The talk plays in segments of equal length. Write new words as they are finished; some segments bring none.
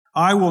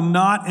I will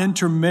not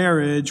enter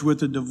marriage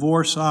with a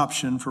divorce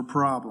option for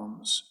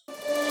problems.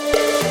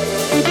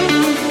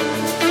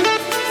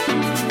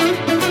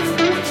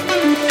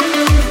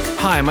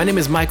 Hi, my name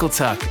is Michael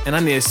Tuck, and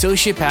I'm the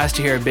Associate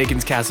Pastor here at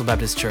Bacon's Castle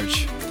Baptist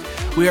Church.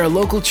 We are a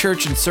local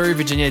church in Surrey,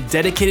 Virginia,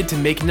 dedicated to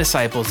making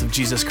disciples of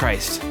Jesus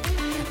Christ.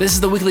 This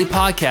is the weekly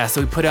podcast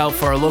that we put out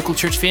for our local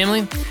church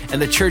family and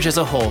the church as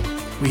a whole.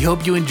 We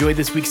hope you enjoyed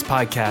this week's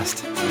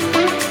podcast.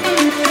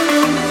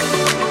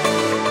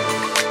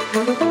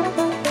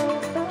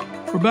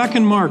 We're back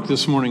in Mark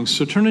this morning,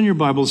 so turn in your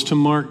Bibles to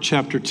Mark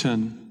chapter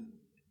 10.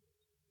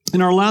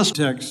 In our last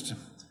text,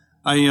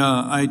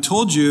 I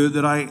told you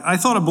that I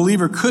thought a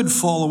believer could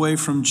fall away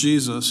from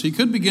Jesus. He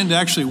could begin to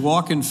actually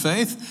walk in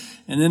faith,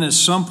 and then at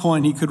some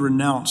point he could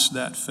renounce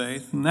that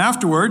faith. And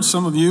afterwards,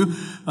 some of you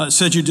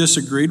said you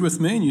disagreed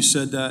with me, and you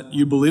said that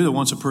you believe that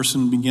once a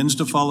person begins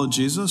to follow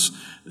Jesus,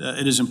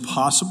 it is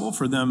impossible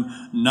for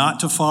them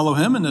not to follow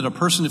him, and that a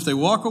person, if they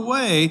walk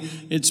away,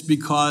 it's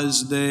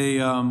because they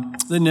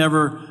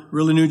never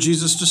really knew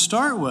Jesus to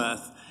start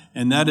with.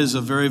 And that is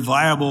a very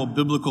viable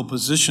biblical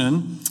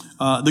position.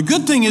 The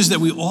good thing is that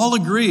we all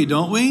agree,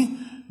 don't we,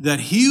 that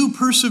he who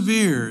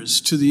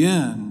perseveres to the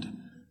end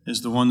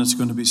is the one that's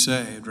going to be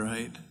saved,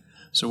 right?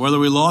 So whether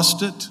we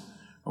lost it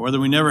or whether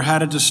we never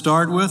had it to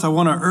start with, I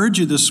want to urge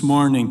you this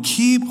morning,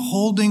 keep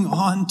holding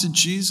on to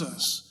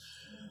Jesus.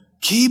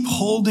 Keep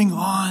holding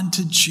on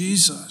to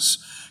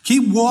Jesus.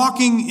 Keep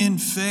walking in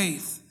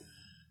faith.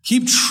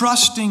 Keep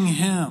trusting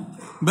him.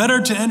 Better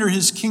to enter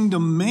his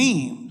kingdom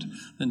maimed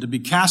than to be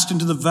cast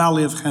into the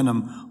valley of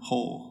Hinnom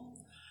whole.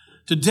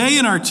 Today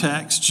in our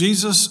text,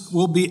 Jesus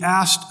will be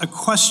asked a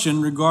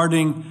question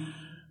regarding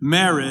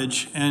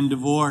marriage and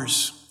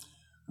divorce.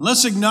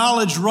 Let's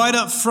acknowledge right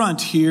up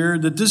front here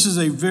that this is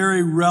a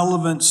very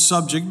relevant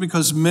subject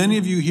because many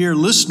of you here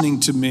listening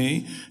to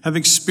me have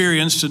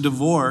experienced a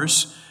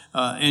divorce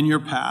in your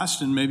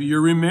past, and maybe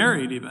you're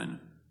remarried even.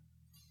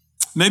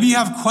 Maybe you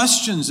have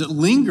questions that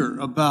linger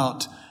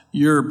about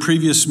your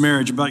previous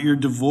marriage, about your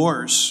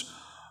divorce.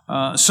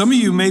 Some of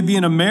you may be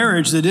in a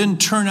marriage that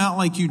didn't turn out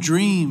like you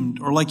dreamed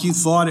or like you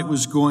thought it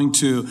was going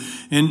to.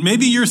 And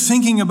maybe you're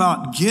thinking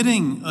about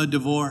getting a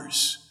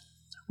divorce.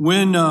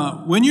 When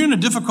you're in a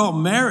difficult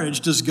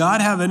marriage, does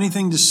God have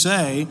anything to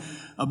say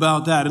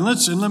about that? And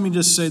let me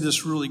just say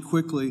this really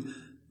quickly.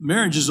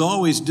 Marriage is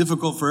always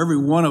difficult for every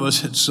one of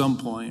us at some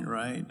point,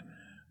 right?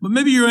 But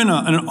maybe you're in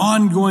an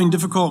ongoing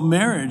difficult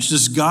marriage.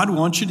 Does God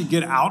want you to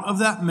get out of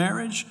that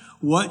marriage?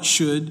 What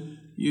should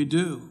you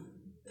do?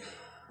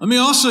 Let me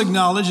also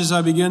acknowledge as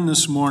I begin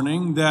this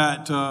morning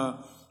that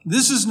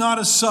this is not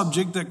a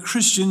subject that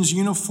Christians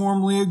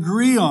uniformly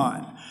agree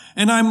on.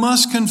 And I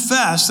must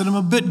confess that I'm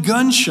a bit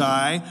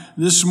gun-shy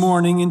this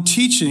morning in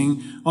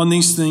teaching on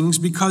these things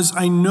because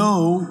I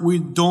know we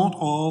don't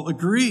all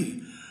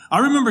agree. I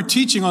remember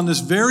teaching on this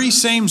very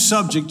same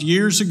subject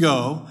years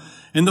ago,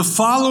 and the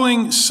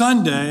following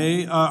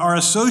Sunday, our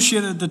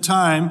associate at the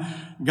time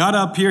got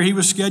up here. He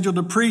was scheduled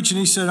to preach, and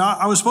he said,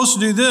 I was supposed to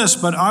do this,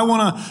 but I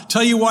want to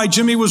tell you why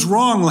Jimmy was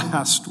wrong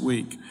last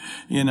week,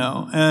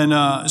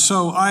 And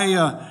so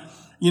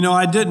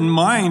I didn't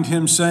mind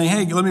him saying,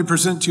 hey, let me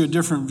present to you a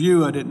different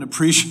view. I didn't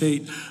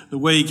appreciate the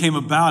way he came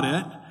about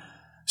it.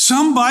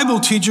 Some Bible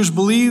teachers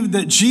believe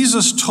that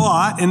Jesus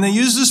taught, and they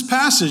use this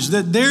passage,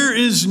 that there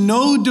is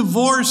no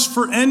divorce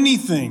for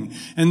anything,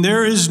 and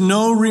there is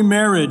no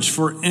remarriage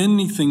for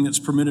anything that's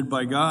permitted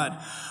by God.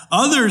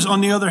 Others,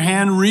 on the other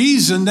hand,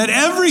 reason that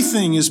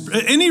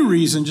any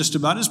reason just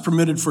about is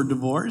permitted for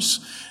divorce,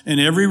 and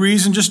every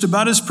reason just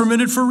about is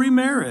permitted for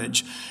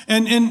remarriage.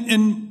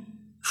 And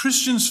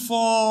Christians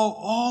fall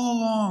all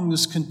along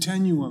this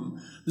continuum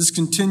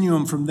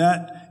from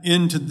that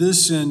end to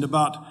this end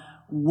about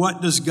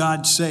what does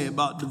God say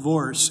about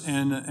divorce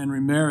and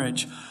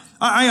remarriage.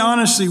 I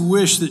honestly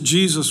wish that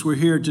Jesus were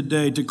here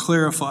today to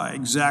clarify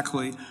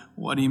exactly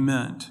what he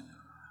meant.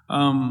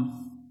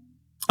 I'm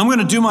going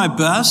to do my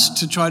best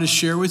to try to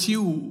share with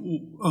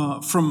you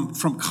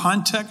from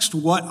context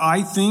what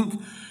I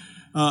think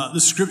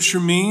the scripture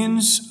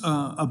means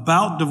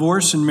about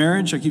divorce and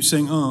marriage. I keep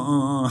saying,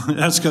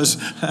 That's because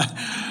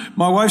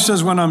my wife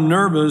says when I'm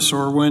nervous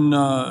or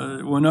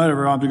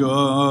whenever I have to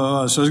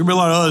go, So there's going to be a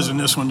lot of uhs in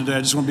this one today.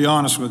 I just want to be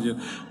honest with you.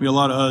 There'll be a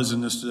lot of uhs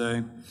in this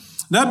today.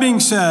 That being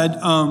said,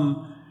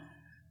 I'm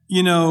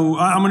going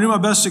to do my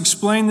best to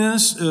explain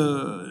this.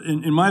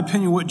 In my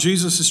opinion, what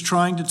Jesus is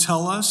trying to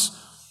tell us.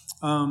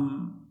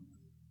 But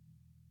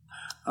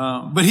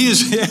he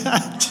is...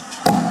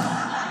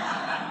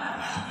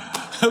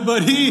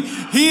 But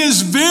he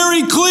is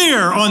very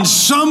clear on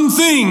some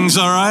things,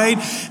 all right?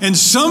 And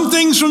some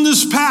things from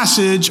this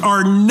passage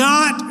are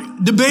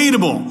not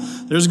debatable.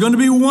 There's going to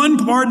be one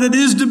part that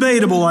is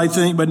debatable, I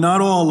think, but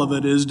not all of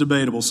it is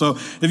debatable. So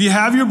if you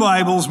have your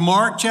Bibles,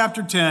 Mark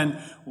chapter 10,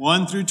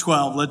 1 through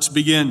 12, let's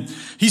begin.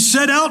 He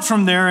set out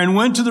from there and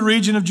went to the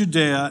region of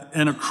Judea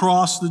and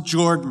across the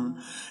Jordan.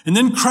 And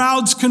then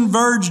crowds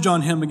converged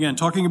on him again,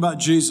 talking about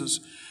Jesus.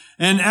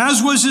 And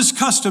as was his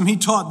custom, he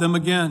taught them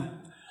again.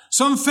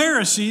 Some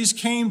Pharisees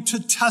came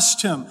to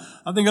test him.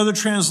 I think other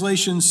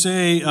translations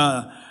say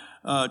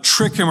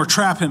trap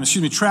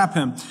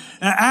him,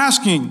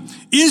 asking,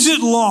 "Is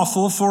it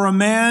lawful for a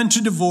man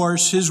to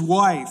divorce his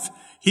wife?"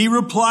 He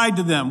replied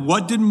to them,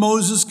 "What did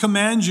Moses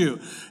command you?"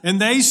 And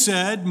they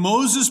said,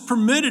 "Moses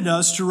permitted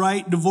us to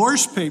write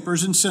divorce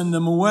papers and send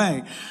them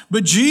away."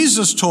 But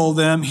Jesus told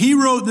them, "He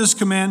wrote this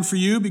command for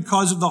you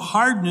because of the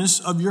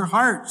hardness of your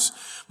hearts.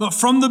 But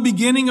from the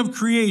beginning of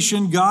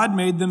creation, God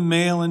made them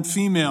male and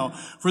female.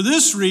 For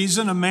this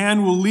reason, a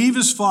man will leave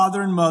his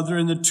father and mother,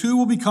 and the two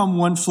will become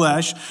one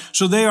flesh.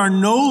 So they are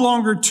no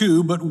longer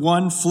two, but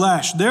one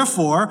flesh.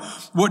 Therefore,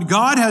 what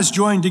God has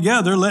joined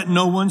together, let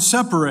no one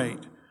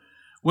separate."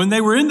 When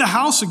they were in the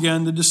house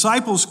again, the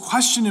disciples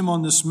questioned him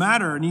on this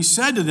matter, and he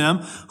said to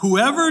them,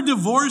 "Whoever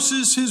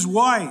divorces his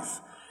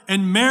wife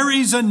and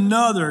marries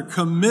another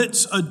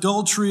commits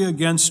adultery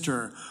against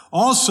her.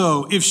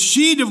 Also, if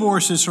she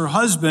divorces her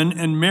husband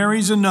and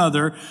marries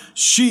another,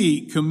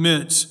 she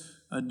commits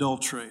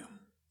adultery."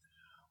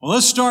 Well,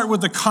 let's start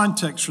with the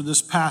context for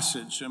this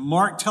passage. And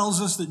Mark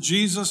tells us that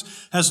Jesus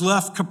has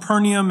left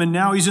Capernaum and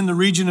now he's in the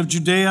region of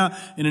Judea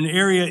in an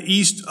area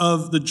east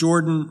of the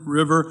Jordan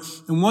River.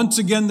 And once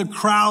again, the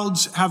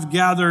crowds have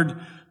gathered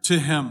to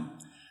him.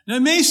 Now,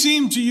 it may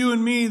seem to you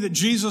and me that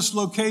Jesus'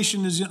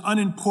 location is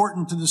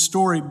unimportant to the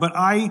story, but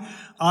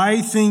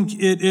I think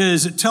it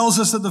is. It tells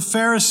us that the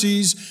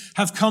Pharisees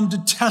have come to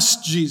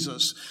test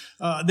Jesus.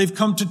 They've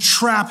come to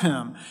trap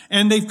him.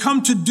 And they've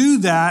come to do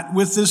that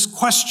with this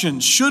question: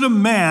 should a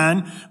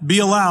man be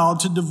allowed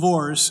to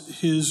divorce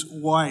his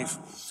wife?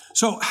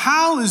 So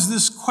how is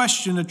this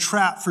question a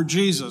trap for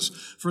Jesus?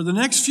 For the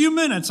next few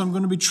minutes, I'm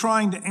going to be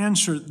trying to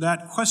answer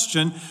that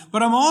question,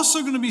 but I'm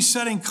also going to be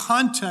setting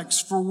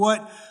context for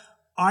what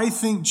I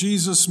think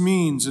Jesus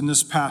means in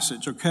this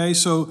passage, okay?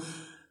 So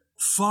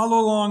follow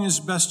along as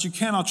best you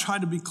can. I'll try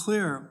to be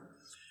clear.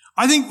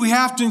 I think we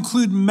have to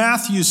include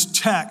Matthew's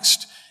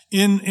text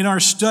in our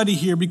study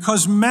here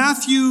because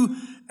Matthew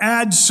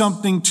adds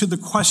something to the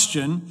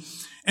question.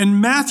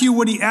 And Matthew,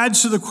 what he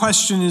adds to the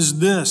question is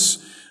this.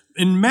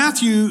 In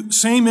Matthew,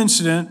 same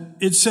incident,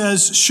 it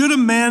says, "Should a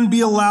man be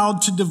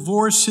allowed to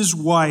divorce his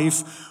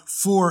wife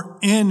for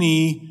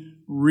any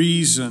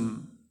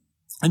reason?"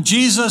 And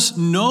Jesus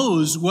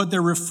knows what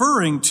they're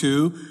referring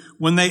to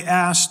when they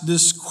ask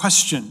this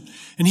question.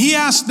 And he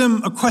asks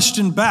them a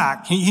question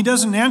back. He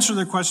doesn't answer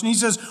their question. He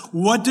says,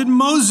 "What did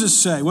Moses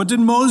say? What did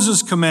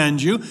Moses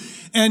command you?"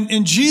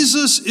 And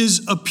Jesus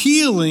is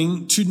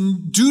appealing to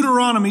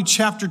Deuteronomy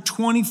chapter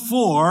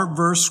 24,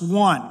 verse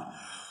 1.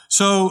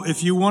 So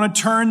if you want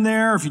to turn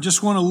there, if you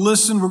just want to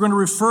listen, we're going to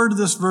refer to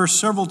this verse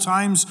several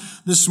times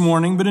this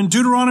morning. But in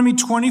Deuteronomy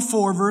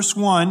 24, verse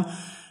 1,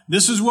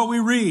 this is what we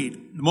read.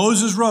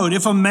 Moses wrote,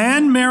 "If a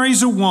man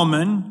marries a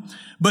woman,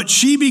 but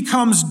she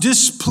becomes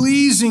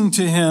displeasing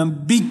to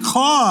him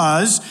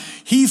because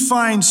he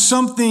finds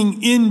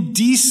something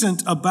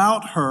indecent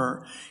about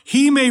her,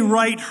 he may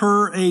write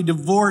her a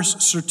divorce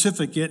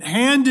certificate,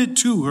 hand it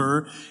to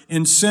her,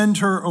 and send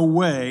her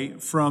away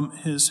from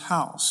his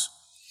house."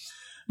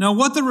 Now,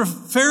 what the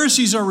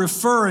Pharisees are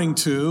referring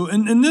to,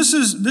 and this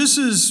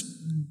is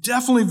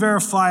definitely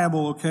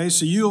verifiable, okay?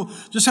 So you'll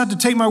just have to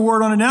take my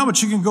word on it now,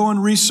 but you can go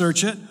and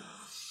research it.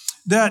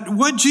 That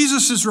what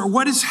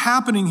is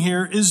happening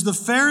here is the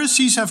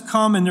Pharisees have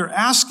come and they're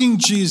asking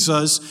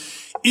Jesus,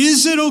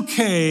 is it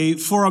okay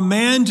for a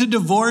man to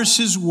divorce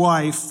his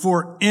wife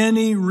for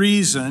any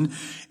reason?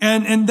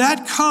 And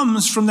that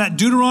comes from that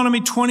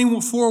Deuteronomy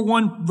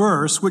 24:1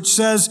 verse, which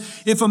says,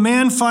 if a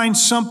man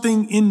finds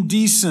something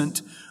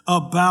indecent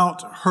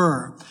about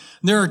her.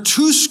 There are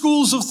two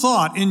schools of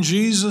thought in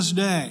Jesus'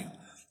 day.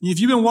 If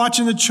you've been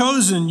watching The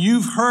Chosen,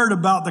 you've heard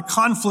about the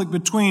conflict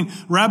between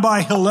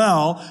Rabbi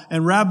Hillel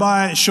and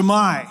Rabbi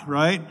Shammai,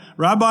 right?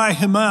 Rabbi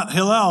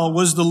Hillel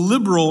was the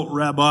liberal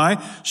rabbi.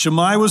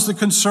 Shammai was the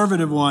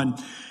conservative one.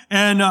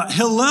 And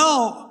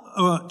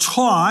Hillel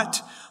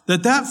taught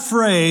that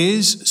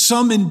phrase,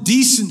 some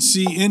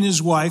indecency in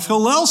his wife,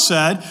 Hillel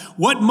said,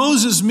 what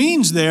Moses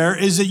means there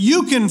is that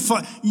you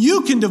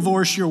can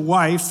divorce your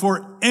wife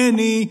for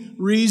any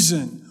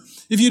reason.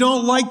 If you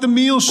don't like the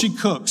meal she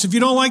cooks, if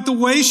you don't like the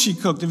way she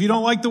cooked, if you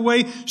don't like the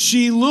way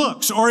she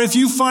looks, or if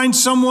you find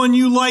someone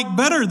you like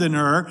better than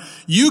her,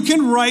 you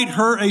can write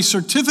her a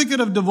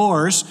certificate of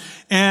divorce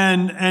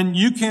and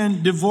you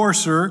can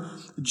divorce her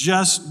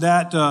just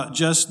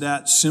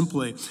that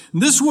simply.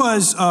 And this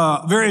was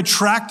very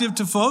attractive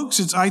to folks.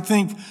 It's, I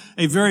think,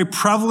 a very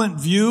prevalent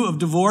view of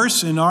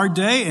divorce in our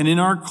day and in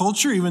our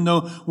culture, even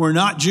though we're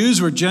not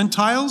Jews, we're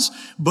Gentiles.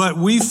 But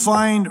we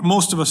find,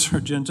 most of us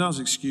are Gentiles,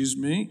 excuse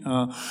me.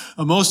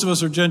 Most of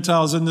us are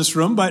Gentiles in this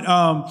room. But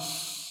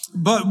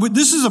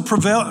this is a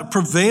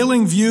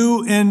prevailing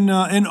view in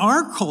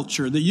our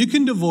culture, that you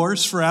can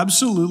divorce for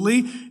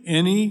absolutely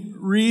any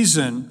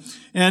reason.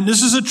 And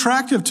this is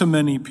attractive to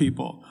many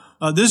people.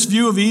 This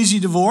view of easy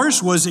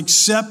divorce was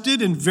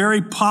accepted and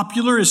very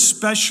popular,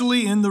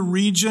 especially in the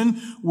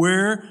region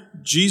where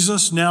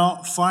Jesus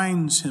now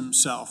finds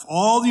himself.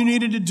 All you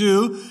needed to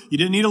do, you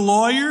didn't need a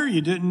lawyer,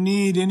 you didn't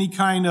need any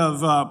kind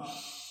of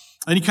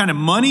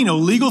money, no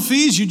legal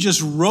fees. You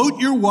just wrote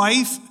your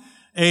wife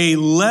a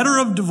letter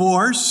of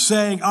divorce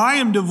saying, I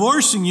am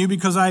divorcing you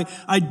because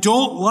I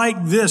don't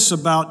like this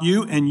about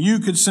you, and you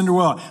could send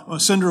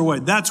her away.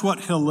 That's what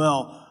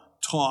Hillel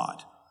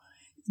taught.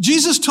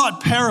 Jesus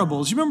taught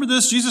parables. You remember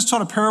this? Jesus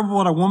taught a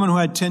parable about a woman who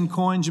had 10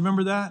 coins. You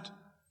remember that?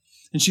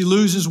 And she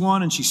loses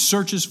one and she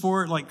searches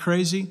for it like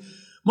crazy.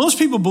 Most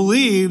people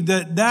believe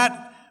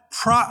that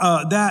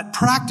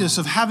practice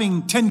of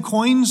having 10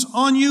 coins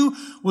on you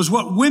was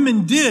what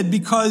women did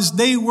because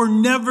they were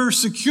never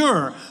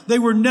secure. They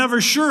were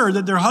never sure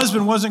that their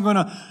husband wasn't going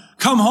to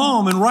come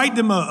home and write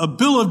them a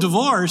bill of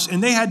divorce,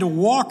 and they had to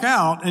walk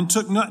out and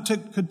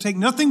could take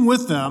nothing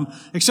with them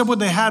except what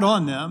they had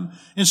on them.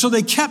 And so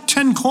they kept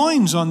 10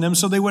 coins on them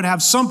so they would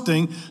have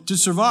something to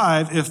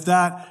survive if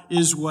that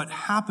is what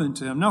happened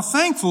to him. Now,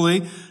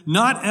 thankfully,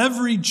 not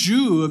every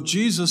Jew of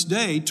Jesus'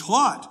 day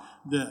taught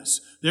this.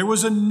 There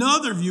was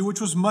another view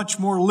which was much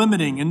more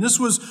limiting, and this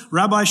was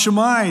Rabbi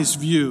Shammai's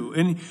view.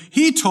 And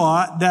he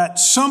taught that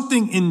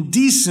something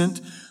indecent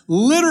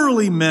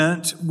literally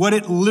meant what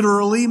it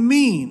literally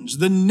means,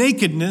 the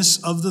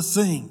nakedness of the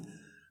thing.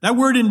 That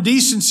word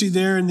indecency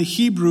there in the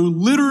Hebrew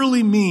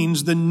literally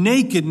means the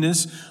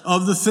nakedness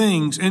of the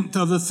things and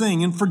of the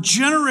thing. And for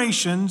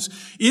generations,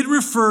 it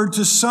referred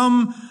to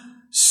some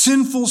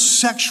sinful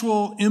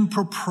sexual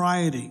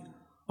impropriety.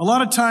 A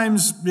lot of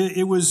times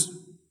it was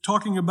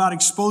talking about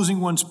exposing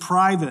one's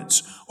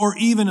privates or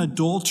even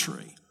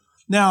adultery.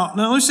 Now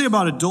let's say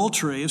about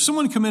adultery. If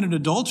someone committed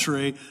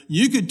adultery,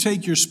 you could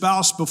take your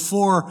spouse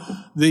before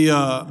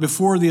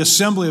the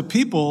assembly of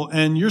people,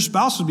 and your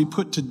spouse would be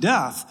put to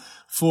death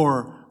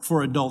for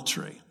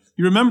adultery.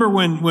 You remember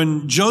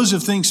when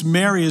Joseph thinks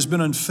Mary has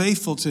been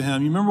unfaithful to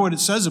him, you remember what it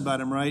says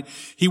about him, right?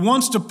 He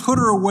wants to put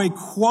her away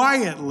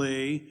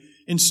quietly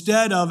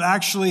instead of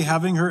actually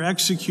having her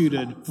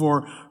executed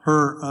for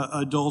her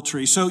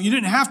adultery. So you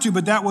didn't have to,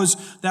 but that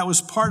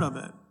was part of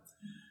it.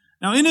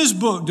 Now, in his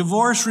book,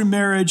 Divorce,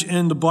 Remarriage,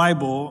 and the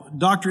Bible,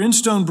 Dr.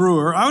 Instone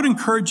Brewer, I would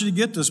encourage you to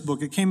get this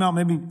book. It came out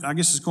I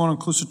guess it's going on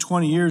close to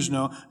 20 years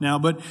now,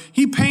 but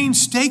he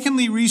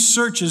painstakingly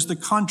researches the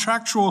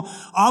contractual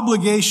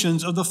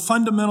obligations of the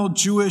fundamental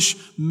Jewish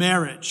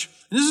marriage.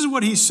 And this is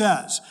what he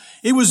says.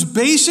 It was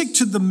basic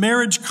to the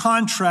marriage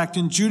contract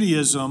in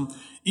Judaism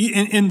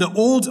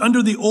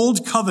under the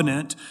old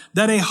covenant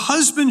that a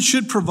husband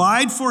should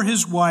provide for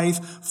his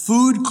wife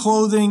food,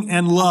 clothing,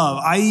 and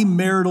love, i.e.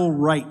 marital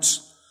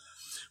rights.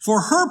 For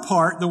her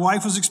part, the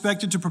wife was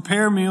expected to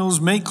prepare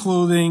meals, make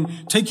clothing,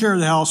 take care of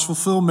the house,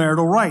 fulfill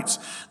marital rights.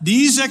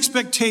 These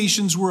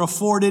expectations were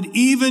afforded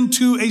even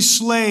to a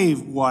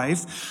slave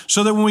wife,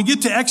 so that when we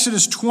get to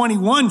Exodus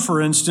 21,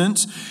 for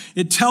instance,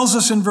 it tells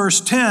us in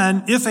verse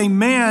 10, if a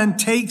man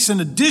takes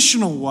an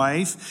additional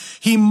wife,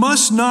 he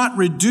must not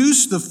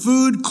reduce the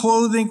food,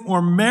 clothing,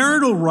 or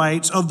marital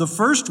rights of the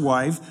first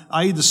wife,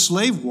 i.e. the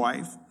slave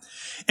wife.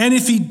 And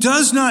if he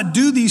does not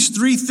do these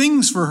three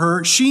things for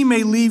her, she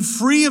may leave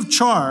free of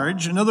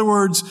charge. In other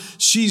words,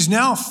 she's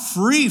now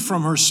free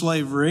from her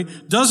slavery,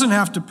 doesn't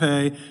have to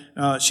pay.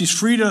 She's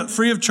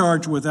free of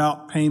charge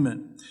without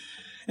payment.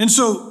 And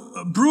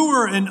so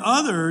Brewer and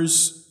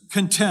others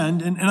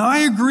contend, and I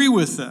agree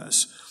with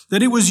this,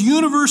 that it was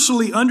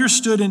universally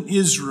understood in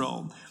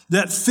Israel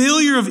that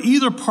failure of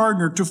either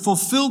partner to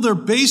fulfill their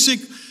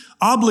basic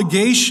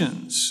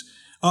obligations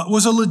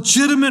was a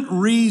legitimate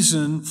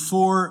reason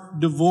for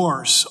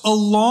divorce,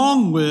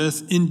 along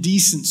with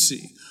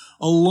indecency,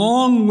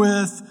 along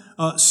with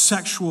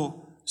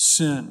sexual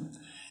sin.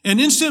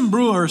 And Instone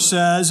Brewer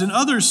says, and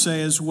others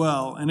say as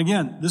well, and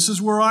again, this is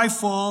where I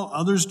fall,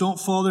 others don't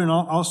fall there, and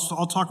I'll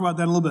talk about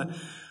that in a little bit,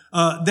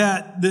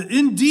 that the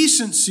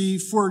indecency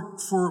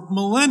for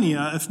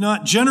millennia, if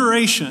not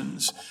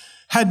generations,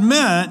 had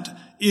meant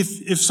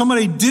if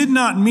somebody did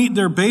not meet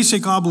their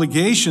basic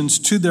obligations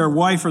to their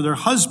wife or their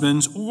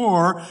husbands,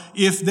 or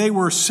if they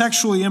were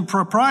sexually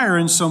improper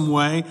in some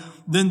way,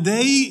 then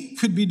they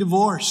could be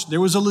divorced.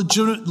 There was a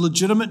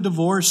legitimate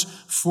divorce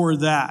for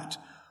that.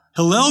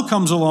 Hillel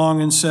comes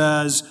along and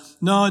says,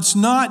 no, it's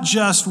not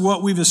just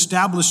what we've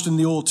established in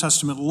the Old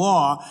Testament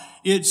law.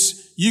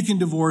 It's you can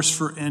divorce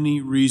for any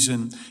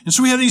reason. And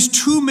so we have these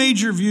two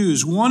major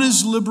views. One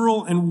is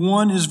liberal and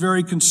one is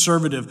very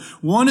conservative.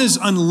 One is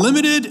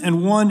unlimited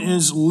and one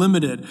is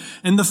limited.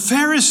 And the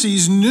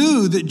Pharisees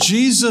knew that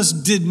Jesus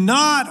did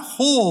not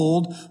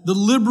hold the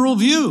liberal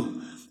view.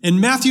 In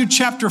Matthew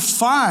chapter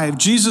 5,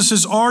 Jesus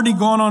has already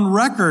gone on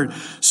record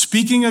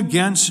speaking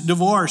against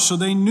divorce. So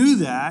they knew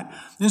that.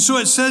 And so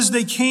it says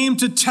they came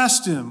to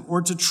test him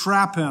or to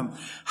trap him.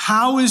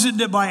 How is it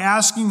that by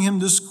asking him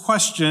this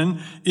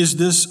question, is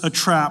this a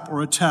trap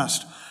or a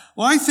test?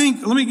 Well, I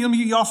think, let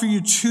me offer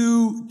you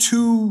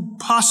two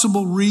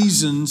possible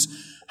reasons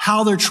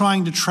how they're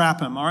trying to trap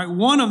him. All right.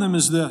 One of them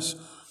is this.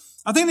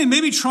 I think they may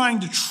be trying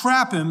to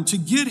trap him to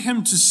get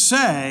him to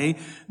say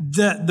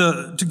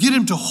to get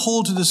him to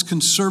hold to this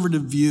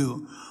conservative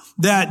view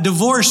that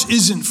divorce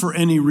isn't for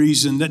any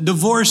reason, that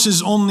divorce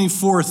is only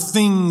for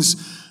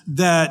things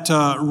that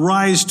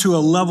rise to a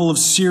level of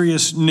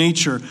serious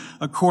nature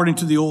according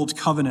to the old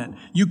covenant.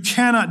 You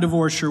cannot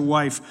divorce your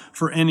wife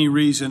for any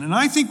reason. And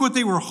I think what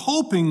they were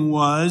hoping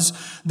was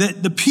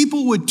that the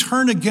people would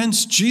turn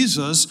against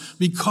Jesus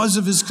because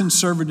of his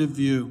conservative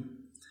view.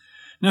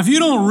 Now, if you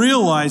don't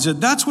realize it,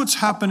 that's what's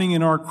happening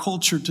in our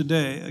culture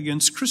today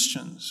against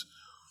Christians.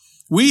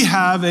 We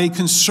have a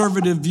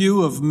conservative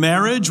view of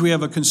marriage. We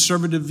have a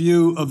conservative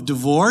view of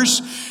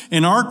divorce.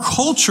 And our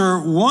culture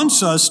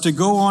wants us to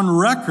go on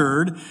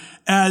record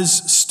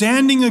as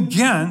standing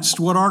against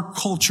what our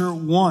culture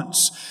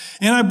wants.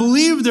 And I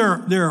believe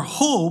their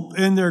hope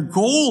and their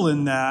goal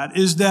in that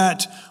is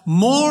that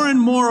more and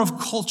more of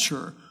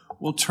culture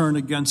will turn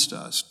against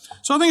us.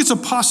 So I think it's a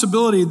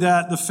possibility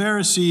that the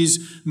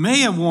Pharisees may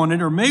have wanted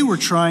or were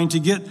trying to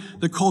get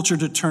the culture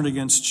to turn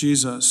against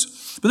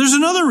Jesus. But there's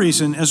another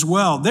reason as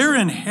well. They're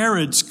in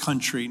Herod's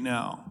country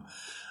now.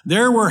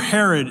 There where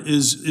Herod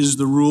is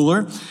the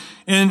ruler.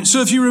 And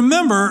so if you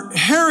remember,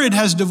 Herod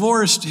has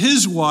divorced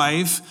his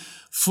wife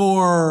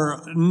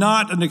for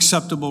not an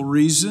acceptable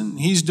reason.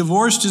 He's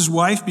divorced his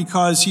wife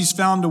because he's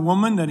found a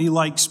woman that he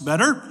likes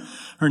better.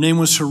 Her name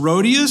was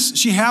Herodias.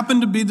 She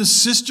happened to be the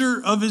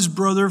sister of his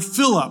brother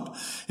Philip.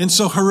 And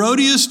so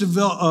Herodias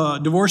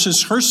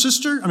divorces her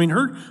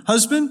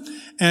husband,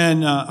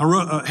 and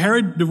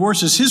Herod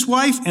divorces his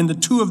wife, and the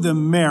two of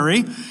them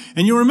marry.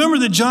 And you remember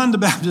that John the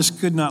Baptist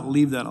could not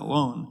leave that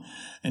alone.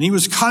 And he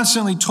was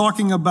constantly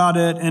talking about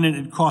it, and it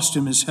had cost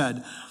him his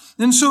head.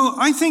 And so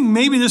I think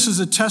maybe this is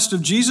a test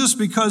of Jesus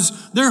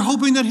because they're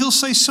hoping that he'll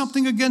say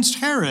something against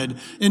Herod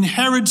in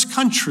Herod's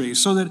country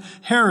so that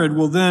Herod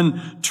will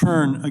then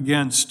turn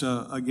against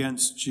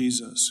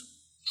Jesus.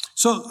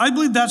 So I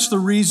believe that's the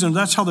reason,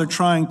 that's how they're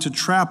trying to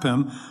trap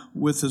him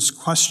with this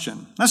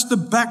question. That's the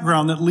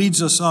background that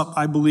leads us up,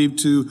 I believe,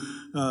 to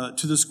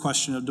this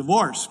question of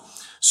divorce.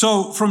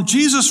 So from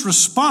Jesus'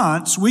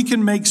 response, we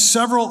can make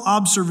several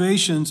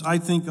observations, I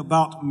think,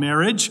 about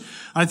marriage.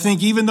 I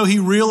think even though he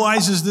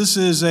realizes this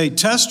is a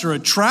test or a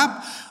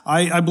trap,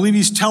 I believe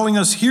he's telling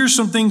us, here's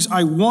some things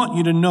I want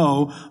you to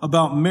know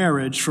about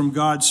marriage from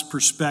God's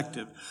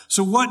perspective.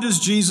 So what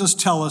does Jesus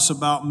tell us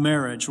about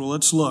marriage? Well,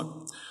 let's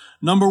look.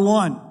 Number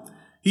one,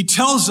 he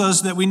tells us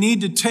that we need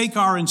to take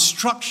our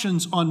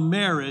instructions on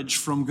marriage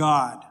from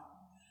God.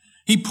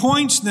 He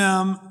points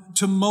them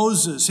to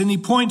Moses, and he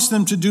points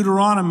them to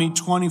Deuteronomy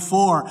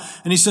 24.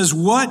 And he says,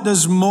 what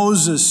does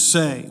Moses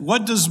say?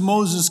 What does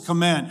Moses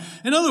command?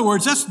 In other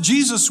words, that's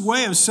Jesus'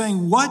 way of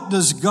saying, what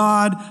does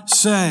God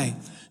say?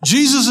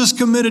 Jesus is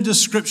committed to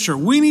Scripture.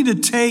 We need to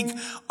take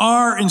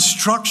our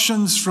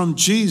instructions from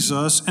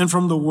Jesus and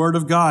from the Word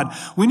of God.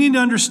 We need to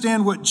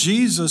understand what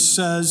Jesus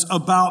says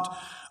about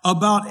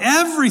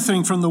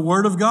everything from the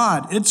Word of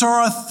God. It's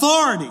our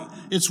authority.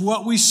 It's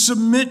what we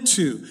submit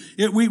to.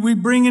 We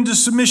bring into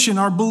submission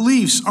our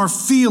beliefs, our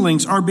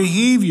feelings, our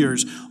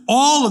behaviors.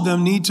 All of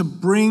them need to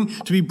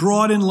be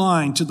brought in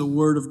line to the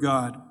Word of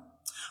God.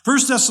 1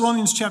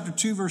 Thessalonians chapter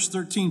 2, verse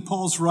 13,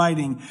 Paul's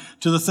writing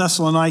to the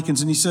Thessalonians,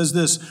 and he says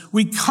this,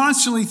 we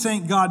constantly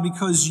thank God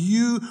because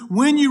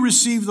when you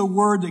received the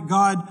Word of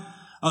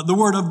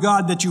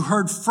God that you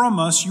heard from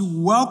us, you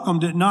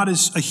welcomed it not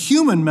as a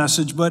human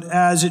message, but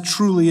as it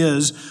truly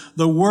is,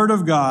 the Word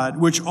of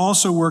God, which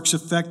also works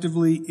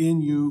effectively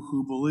in you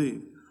who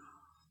believe.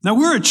 Now,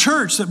 we're a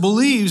church that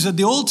believes that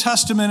the Old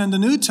Testament and the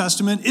New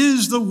Testament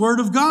is the Word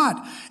of God,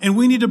 and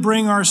we need to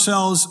bring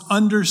ourselves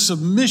under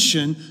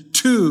submission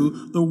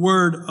to the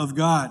Word of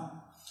God.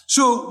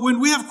 So when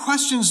we have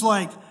questions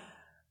like,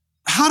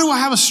 how do I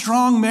have a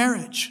strong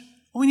marriage?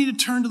 Well, we need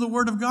to turn to the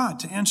Word of God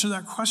to answer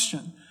that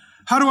question.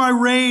 How do I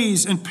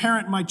raise and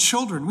parent my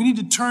children? We need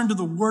to turn to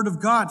the Word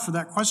of God for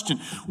that question.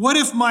 What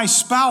if my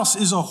spouse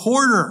is a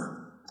hoarder?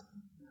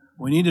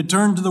 We need to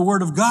turn to the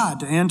Word of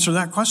God to answer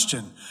that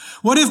question.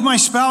 What if my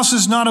spouse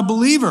is not a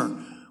believer?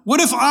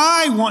 What if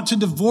I want to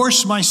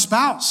divorce my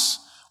spouse?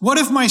 What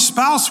if my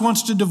spouse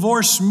wants to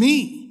divorce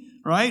me?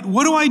 Right?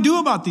 What do I do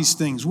about these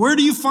things? Where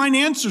do you find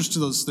answers to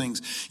those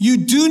things? You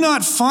do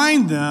not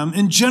find them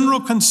in general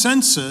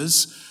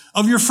consensus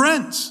of your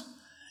friends.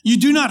 You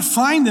do not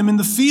find them in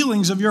the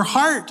feelings of your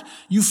heart.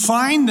 You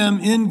find them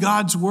in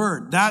God's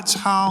Word. That's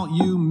how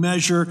you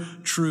measure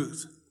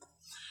truth.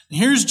 And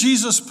here's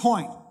Jesus'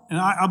 point, and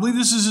I believe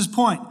this is his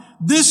point.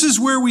 This is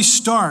where we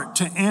start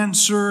to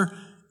answer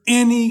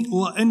any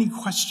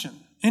question.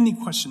 Any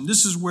question.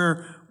 This is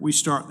where we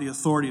start the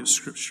authority of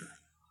Scripture.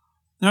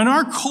 Now, in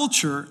our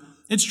culture,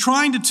 it's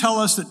trying to tell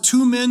us that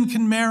two men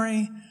can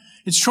marry.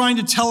 It's trying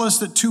to tell us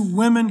that two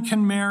women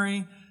can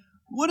marry.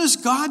 What does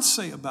God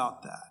say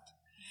about that?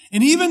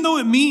 And even though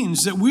it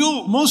means that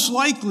we'll most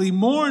likely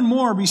more and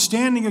more be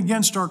standing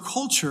against our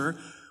culture,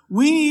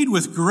 we need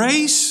with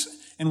grace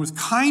and with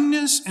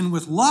kindness and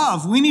with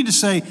love, we need to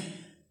say,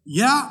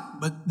 yeah,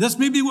 but that's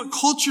maybe what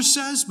culture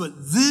says, but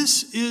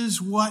this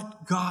is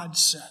what God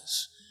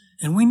says.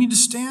 And we need to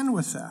stand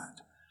with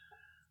that.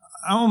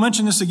 I will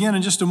mention this again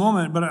in just a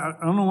moment, but I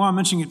don't know why I'm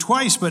mentioning it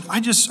twice, but I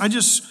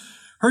just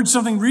Heard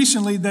something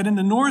recently that in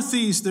the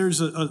Northeast,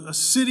 there's a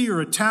city or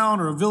a town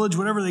or a village,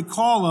 whatever they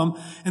call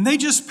them, and they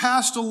just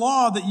passed a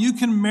law that you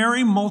can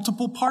marry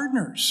multiple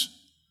partners.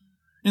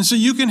 And so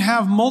you can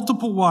have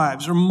multiple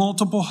wives or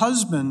multiple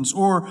husbands,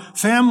 or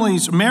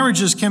families,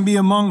 marriages can be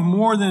among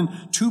more than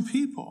two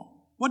people.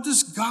 What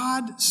does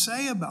God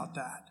say about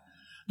that?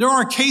 There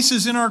are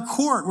cases in our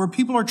court where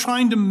people are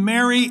trying to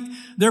marry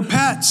their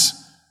pets.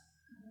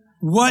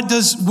 What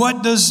does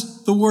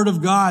the Word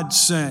of God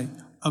say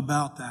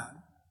about that?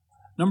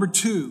 Number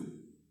 2,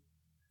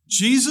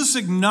 Jesus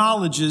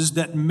acknowledges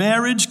that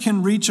marriage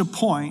can reach a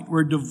point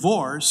where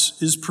divorce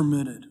is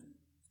permitted.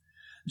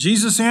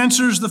 Jesus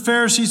answers the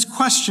Pharisees'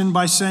 question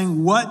by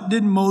saying, "What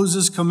did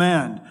Moses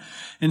command?"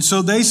 And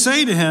so they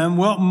say to him,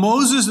 well,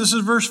 Moses, this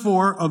is verse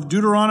 4 of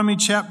Deuteronomy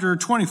chapter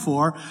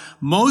 24,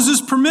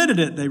 Moses permitted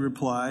it, they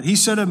replied. He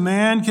said a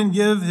man can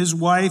give his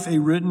wife a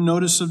written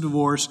notice of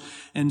divorce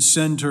and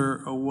send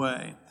her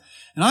away.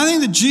 And I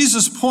think that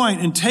Jesus'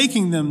 point in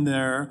taking them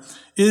there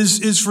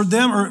is for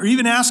them, or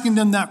even asking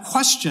them that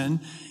question,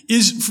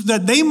 is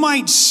that they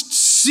might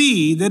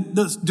see that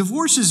the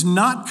divorce is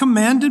not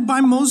commanded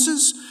by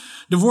Moses.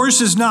 Divorce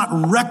is not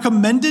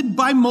recommended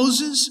by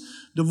Moses.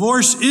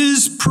 Divorce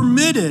is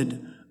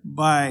permitted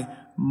by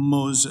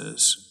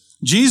Moses.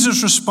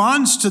 Jesus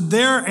responds to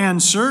their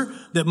answer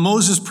that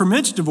Moses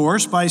permits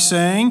divorce by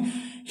saying,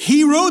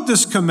 "He wrote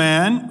this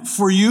command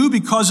for you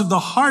because of the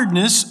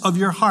hardness of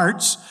your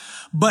hearts.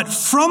 But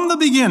from the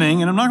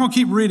beginning," and I'm not going to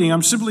keep reading,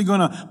 I'm simply going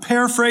to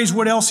paraphrase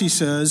what else he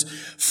says.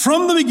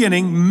 From the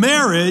beginning,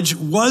 marriage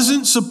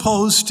wasn't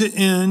supposed to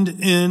end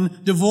in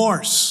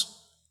divorce.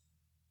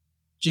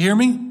 Did you hear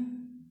me?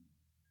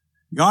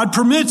 God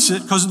permits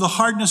it because of the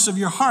hardness of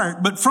your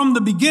heart, but from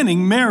the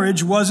beginning,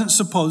 marriage wasn't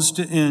supposed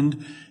to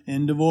end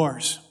in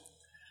divorce.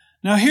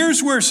 Now,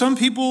 here's where some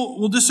people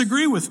will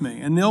disagree with me,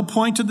 and they'll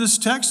point to this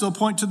text, they'll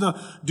point to the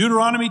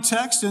Deuteronomy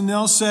text, and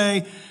they'll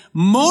say,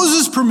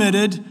 Moses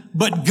permitted,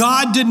 but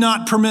God did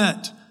not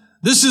permit.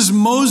 This is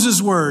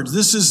Moses' words.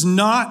 This is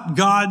not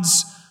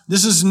God's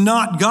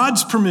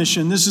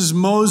permission. This is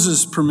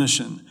Moses'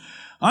 permission.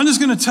 I'm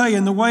just going to tell you,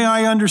 in the way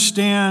I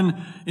understand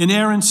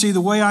inerrancy, the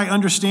way I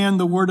understand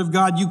the Word of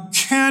God, you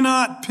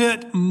cannot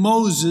pit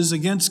Moses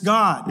against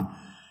God.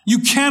 You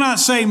cannot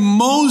say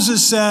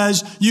Moses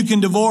says you can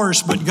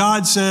divorce, but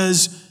God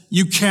says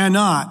you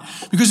cannot.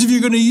 Because if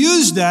you're going to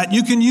use that,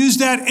 you can use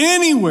that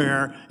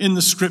anywhere in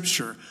the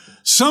Scripture.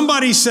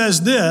 Somebody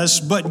says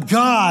this, but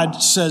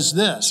God says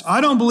this.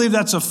 I don't believe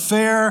that's a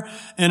fair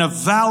and a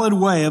valid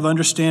way of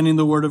understanding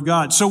the Word of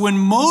God. So when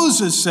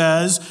Moses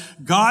says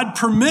God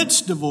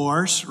permits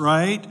divorce,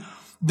 right,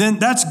 then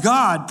that's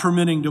God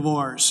permitting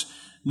divorce.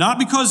 Not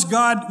because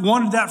God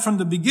wanted that from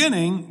the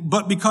beginning,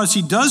 but because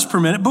He does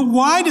permit it. But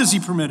why does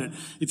He permit it?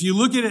 If you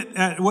look at it,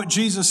 at what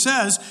Jesus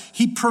says,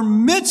 He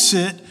permits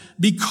it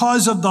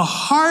because of the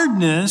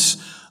hardness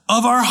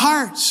of our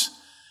hearts.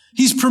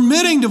 He's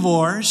permitting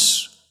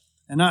divorce.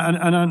 And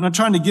I'm not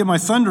trying to give my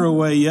thunder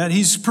away yet.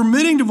 He's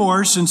permitting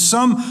divorce in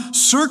some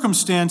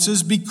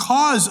circumstances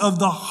because of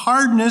the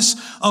hardness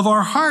of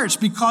our hearts,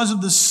 because of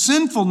the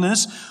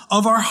sinfulness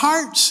of our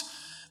hearts.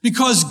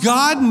 Because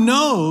God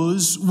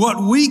knows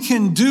what we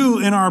can do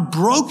in our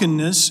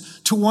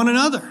brokenness to one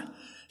another.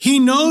 He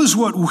knows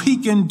what we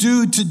can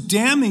do to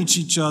damage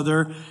each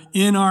other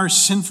in our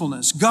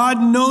sinfulness.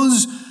 God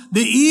knows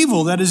the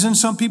evil that is in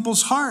some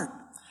people's heart.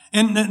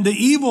 And the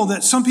evil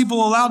that some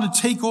people allow to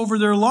take over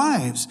their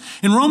lives.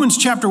 In Romans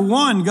chapter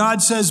 1,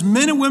 God says,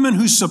 men and women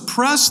who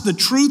suppress the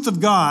truth of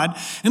God.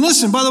 And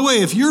listen, by the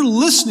way, if you're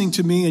listening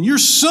to me and you're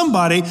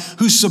somebody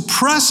who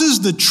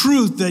suppresses the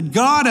truth that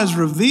God has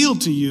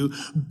revealed to you,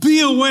 be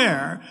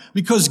aware,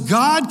 because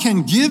God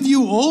can give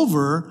you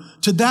over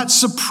to that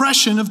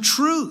suppression of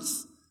truth.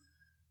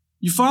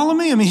 You follow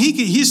me? I mean,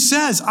 he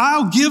says,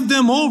 I'll give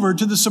them over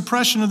to the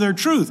suppression of their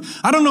truth.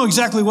 I don't know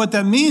exactly what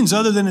that means,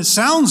 other than it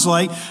sounds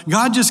like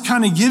God just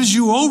kind of gives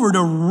you over to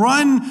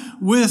run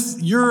with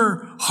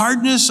your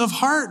hardness of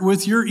heart,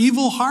 with your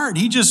evil heart.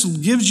 He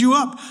just gives you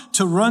up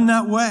to run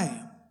that way.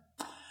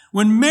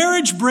 When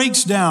marriage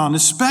breaks down,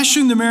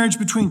 especially in the marriage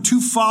between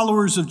two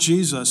followers of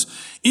Jesus,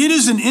 it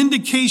is an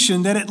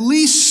indication that at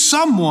least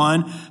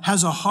someone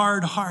has a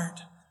hard heart.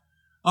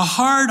 A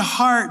hard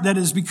heart that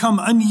has become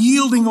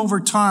unyielding over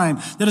time,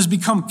 that has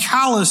become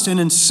calloused and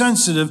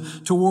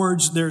insensitive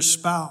towards their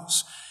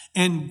spouse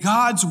and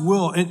God's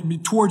will,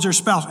 towards their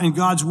spouse and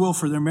God's will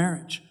for their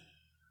marriage.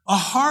 A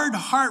hard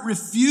heart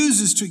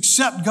refuses to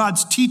accept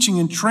God's teaching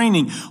and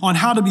training on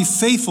how to be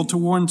faithful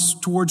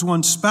towards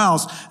one's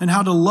spouse and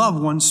how to love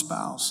one's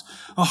spouse.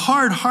 A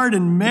hard heart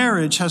in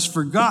marriage has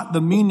forgot the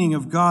meaning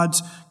of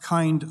God's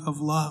kind of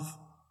love.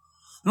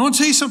 And I want to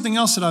tell you something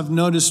else that I've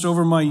noticed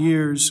over my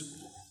years.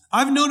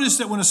 I've noticed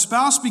that when a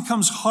spouse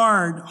becomes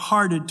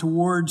hard-hearted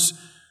towards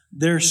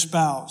their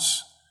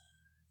spouse,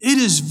 it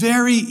is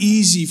very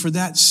easy for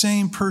that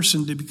same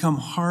person to become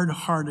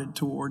hard-hearted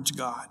towards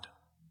God.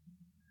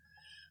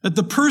 That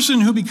the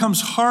person who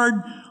becomes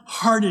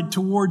hard-hearted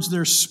towards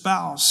their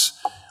spouse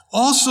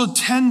also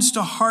tends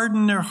to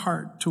harden their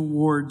heart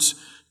towards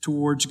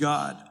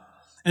God.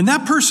 And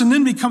that person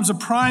then becomes a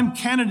prime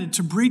candidate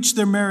to breach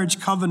their marriage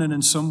covenant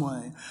in some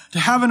way, to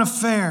have an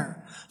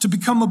affair, to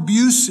become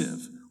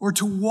abusive, or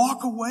to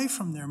walk away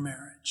from their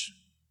marriage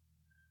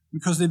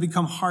because they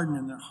become hardened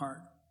in their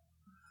heart.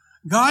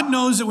 God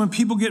knows that when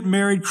people get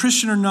married,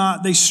 Christian or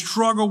not, they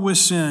struggle with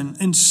sin.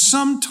 And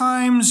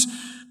sometimes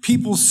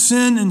people's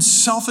sin and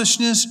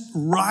selfishness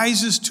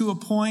rises to a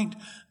point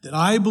that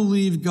I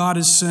believe God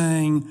is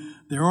saying,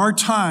 there are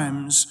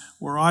times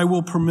where I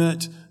will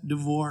permit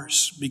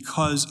divorce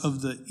because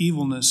of the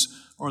evilness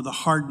or the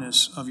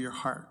hardness of your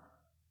heart.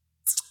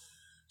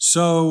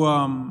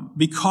 So,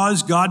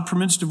 because God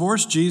permits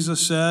divorce,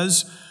 Jesus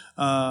says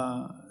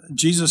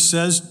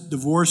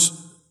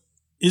divorce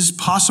is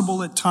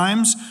possible at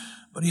times,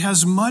 but he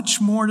has much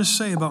more to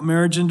say about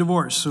marriage and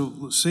divorce. So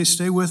let's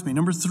stay with me.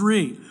 Number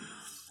 3,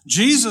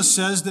 Jesus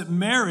says that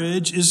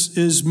marriage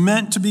is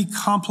meant to be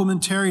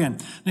complementarian.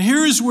 Now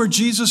here is where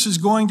Jesus is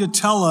going to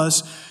tell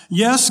us,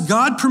 yes,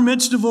 God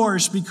permits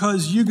divorce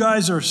because you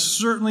guys are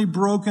certainly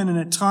broken and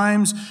at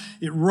times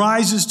it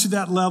rises to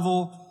that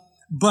level,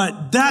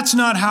 but that's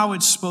not how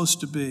it's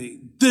supposed to be.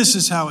 This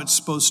is how it's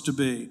supposed to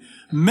be.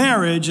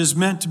 Marriage is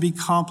meant to be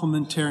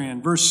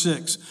complementarian. Verse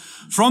 6,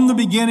 from the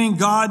beginning of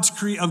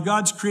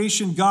God's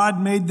creation,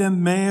 God made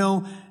them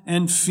male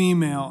and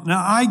female.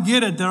 Now, I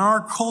get it that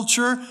our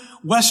culture,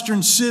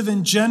 Western Civ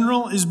in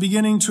general, is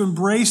beginning to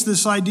embrace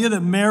this idea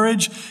that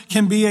marriage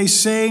can be a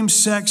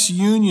same-sex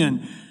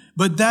union.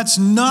 But that's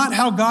not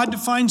how God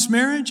defines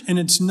marriage, and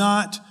it's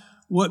not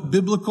what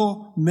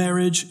biblical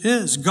marriage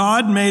is.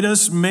 God made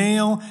us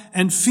male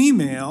and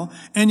female,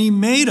 and he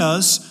made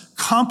us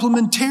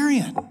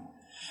complementarian.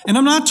 And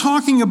I'm not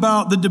talking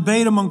about the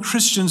debate among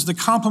Christians, the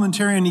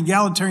complementarian,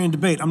 egalitarian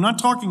debate. I'm not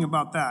talking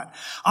about that.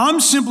 I'm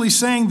simply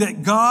saying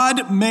that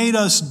God made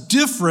us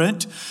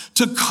different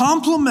to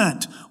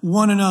complement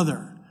one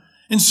another.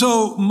 And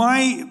so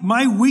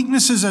my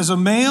weaknesses as a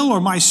male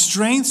or my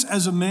strengths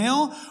as a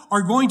male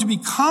are going to be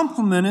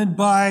complemented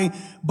by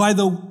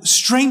the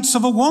strengths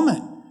of a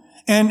woman.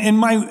 And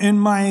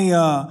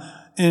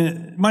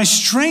my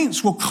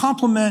strengths will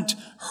complement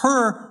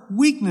her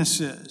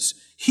weaknesses.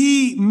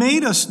 He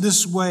made us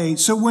this way,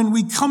 so when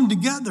we come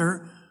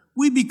together,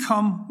 we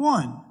become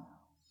one.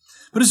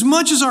 But as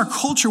much as our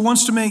culture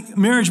wants to make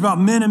marriage about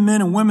men and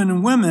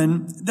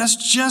women, that's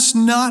just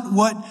not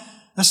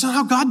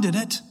how God did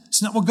it.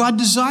 It's not what God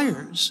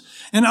desires.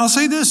 And I'll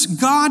say this,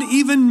 God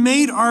even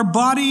made our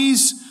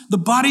bodies, the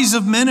bodies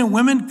of men and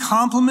women,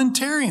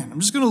 complementarian. I'm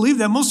just going to leave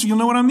that. Most of you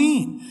know what I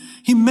mean.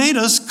 He made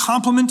us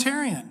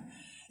complementarian.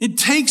 It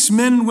takes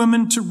men and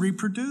women to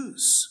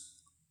reproduce.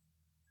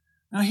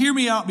 Now hear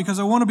me out because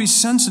I want to be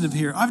sensitive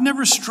here. I've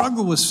never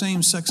struggled with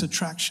same-sex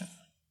attraction.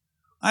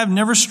 I have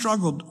never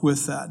struggled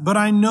with that. But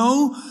I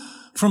know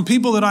from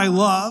people that I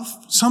love,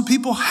 some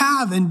people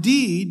have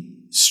indeed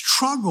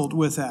struggled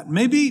with that.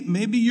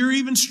 Maybe you're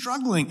even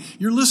struggling.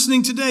 You're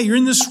listening today, you're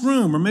in this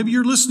room, or maybe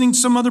you're listening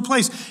some other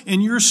place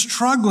and you're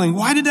struggling.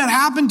 Why did that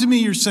happen to me,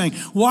 you're saying?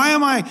 Why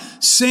am I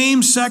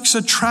same-sex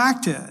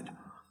attracted?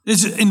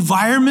 Is it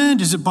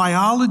environment? Is it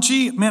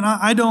biology? Man,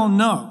 I don't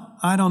know.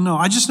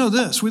 I just know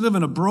this. We live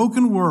in a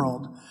broken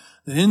world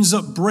that ends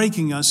up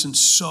breaking us in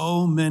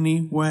so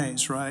many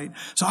ways, right?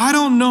 So I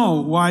don't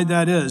know why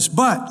that is.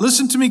 But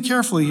listen to me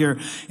carefully here.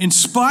 In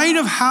spite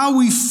of how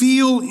we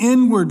feel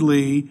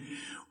inwardly,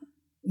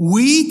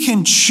 we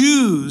can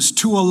choose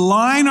to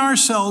align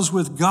ourselves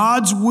with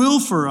God's will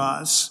for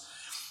us.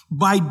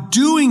 By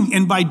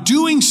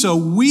doing so,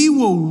 we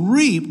will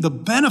reap the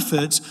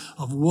benefits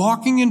of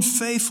walking in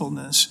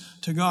faithfulness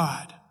to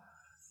God.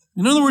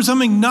 In other words,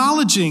 I'm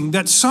acknowledging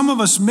that some of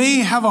us may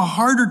have a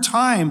harder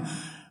time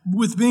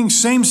with being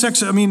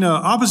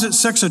opposite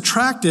sex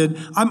attracted.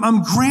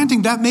 I'm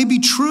granting that may be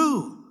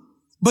true.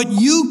 But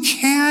you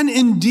can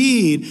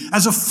indeed,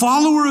 as a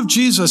follower of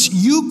Jesus,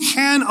 you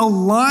can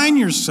align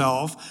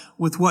yourself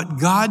with what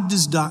God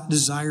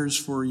desires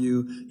for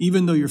you,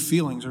 even though your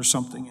feelings are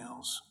something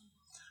else.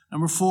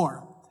 Number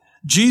 4.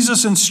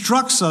 Jesus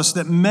instructs us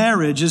that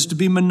marriage is to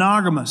be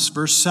monogamous.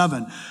 Verse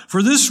 7.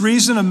 For this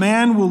reason, a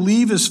man will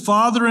leave his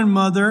father and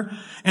mother,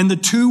 and the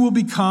two will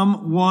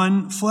become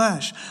one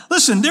flesh.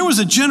 Listen, there was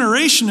a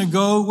generation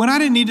ago when I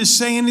didn't need to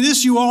say any of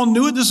this. You all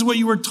knew it. This is what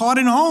you were taught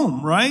in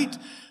home, right?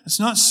 It's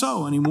not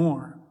so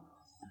anymore.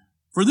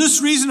 For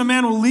this reason, a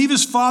man will leave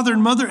his father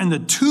and mother, and the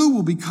two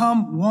will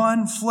become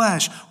one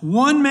flesh.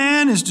 One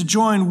man is to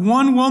join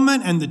one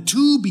woman, and the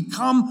two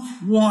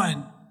become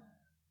one.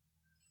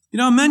 You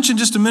know, I mentioned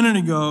just a minute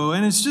ago,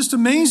 and it's just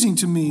amazing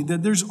to me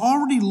that there's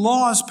already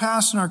laws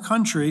passed in our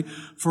country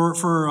for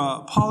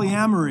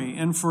polyamory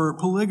and for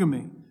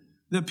polygamy,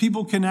 that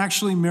people can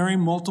actually marry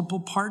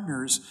multiple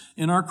partners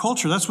in our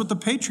culture. That's what the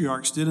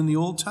patriarchs did in the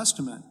Old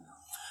Testament.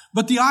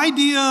 But the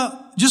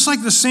idea, just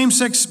like the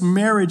same-sex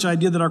marriage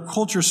idea that our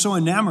culture is so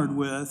enamored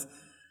with,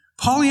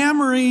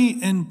 polyamory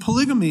and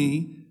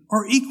polygamy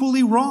are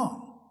equally wrong.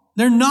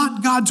 They're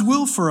not God's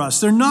will for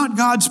us. They're not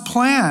God's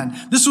plan.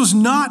 This was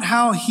not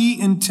how he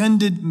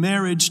intended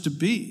marriage to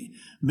be.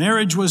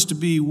 Marriage was to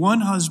be one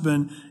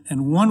husband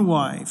and one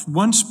wife,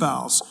 one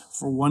spouse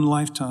for one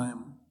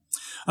lifetime.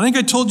 I think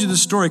I told you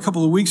this story a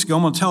couple of weeks ago.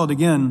 I'm going to tell it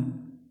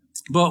again.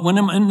 But when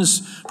I'm in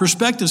this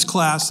perspectives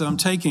class that I'm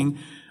taking,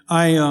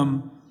 I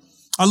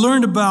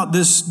learned about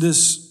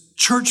this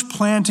church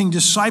planting,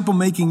 disciple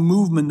making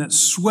movement that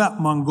swept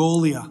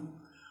Mongolia.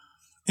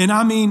 And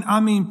I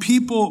mean,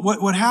 people,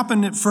 what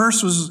happened at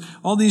first was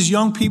all these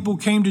young people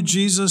came to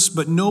Jesus,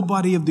 but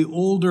nobody of the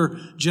older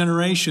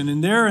generation.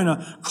 And they're in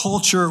a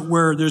culture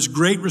where there's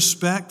great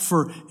respect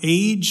for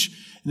age,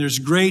 and there's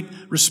great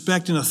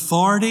respect and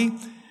authority.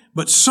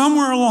 But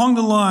somewhere along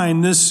the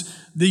line,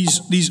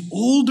 these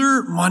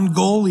older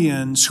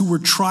Mongolians who were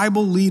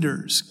tribal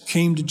leaders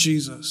came to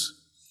Jesus.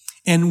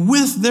 And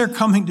with their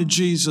coming to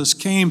Jesus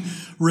came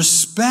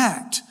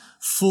respect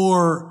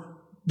for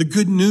the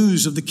good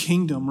news of the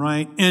kingdom,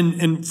 right?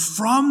 And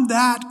from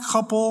that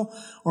couple,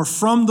 or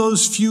from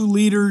those few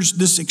leaders,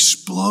 this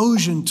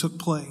explosion took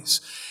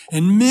place.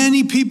 And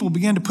many people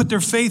began to put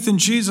their faith in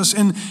Jesus,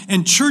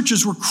 and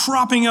churches were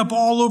cropping up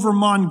all over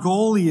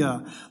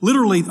Mongolia.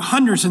 Literally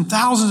hundreds and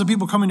thousands of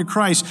people coming to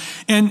Christ.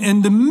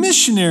 And the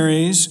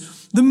missionaries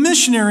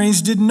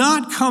did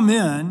not come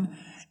in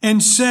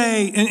and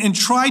say, and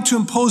try to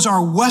impose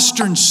our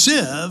Western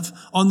civ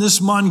on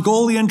this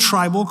Mongolian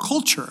tribal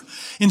culture.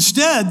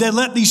 Instead, they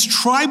let these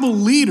tribal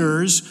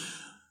leaders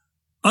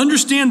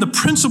understand the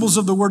principles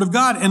of the Word of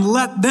God and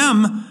let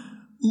them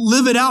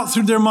live it out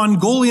through their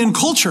Mongolian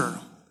culture.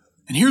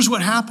 And here's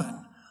what happened.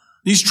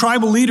 These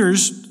tribal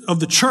leaders of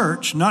the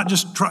church, not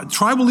just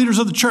tribal leaders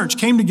of the church,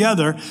 came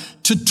together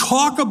to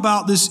talk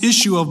about this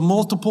issue of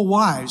multiple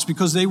wives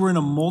because they were in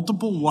a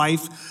multiple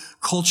wife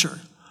culture.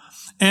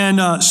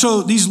 And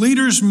so these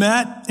leaders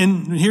met,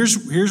 and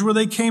here's where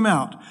they came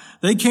out.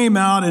 They came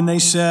out and they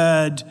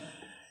said,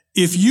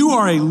 if you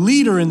are a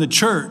leader in the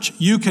church,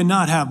 you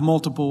cannot have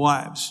multiple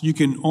wives. You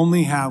can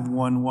only have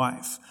one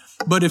wife.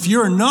 But if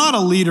you're not a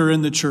leader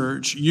in the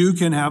church, you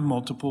can have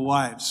multiple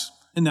wives.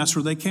 And that's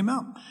where they came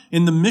out.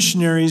 And the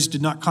missionaries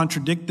did not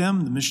contradict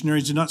them. The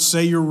missionaries did not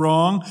say you're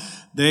wrong.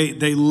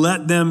 They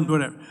let them,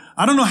 whatever.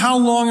 I don't know how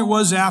long it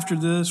was after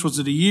this. Was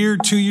it a year,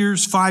 2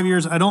 years, 5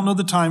 years? I don't know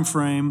the time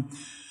frame.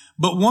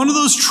 But one of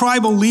those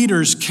tribal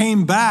leaders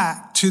came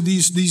back to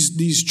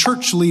these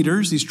church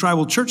leaders, these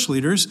tribal church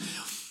leaders,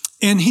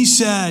 and he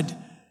said,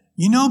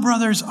 you know,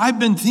 brothers, I've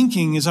been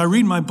thinking as I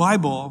read my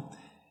Bible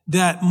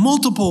that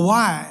multiple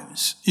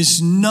wives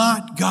is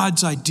not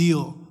God's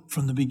ideal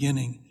from the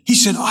beginning. He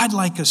said, I'd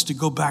like us to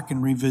go back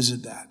and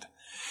revisit that.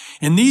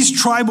 And these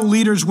tribal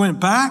leaders went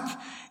back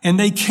and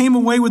they came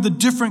away with a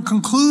different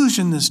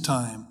conclusion this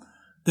time,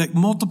 that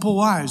multiple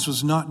wives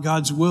was not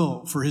God's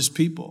will for his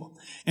people,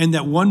 and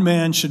that one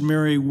man should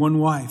marry one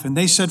wife. And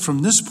they said,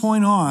 from this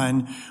point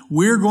on,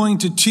 we're going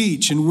to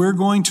teach and we're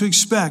going to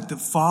expect that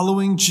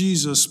following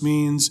Jesus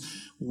means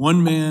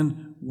one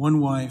man, one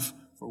wife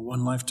for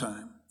one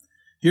lifetime.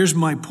 Here's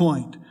my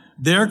point.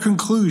 Their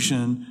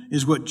conclusion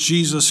is what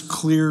Jesus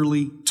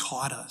clearly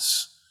taught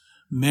us.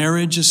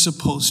 Marriage is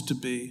supposed to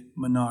be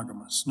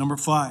monogamous. Number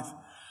 5,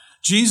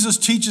 Jesus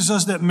teaches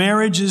us that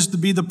marriage is to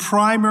be the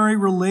primary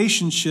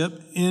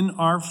relationship in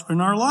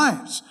our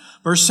lives.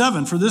 Verse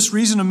 7, for this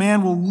reason a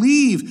man will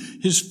leave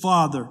his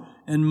father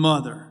and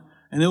mother,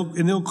 and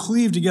they'll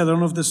cleave together. I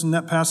don't know if this is in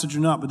that passage or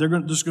not, but the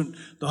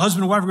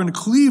husband and wife are going to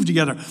cleave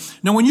together.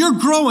 Now, when you're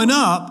growing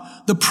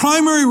up, the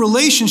primary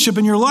relationship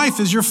in your life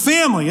is your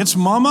family. It's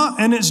mama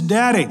and it's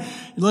daddy.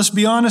 Let's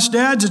be honest,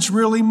 dads, it's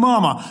really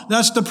mama.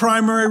 That's the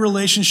primary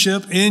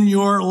relationship in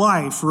your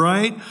life,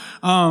 right?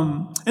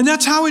 And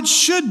that's how it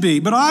should be.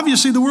 But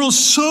obviously, the world is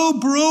so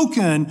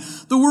broken.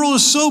 The world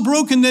is so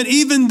broken that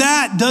even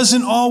that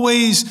doesn't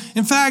always,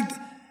 in fact,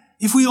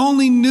 if we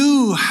only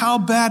knew how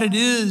bad it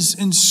is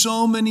in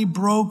so many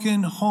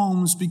broken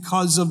homes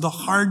because of the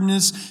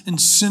hardness and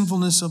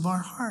sinfulness of our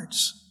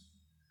hearts.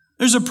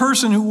 There's a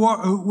person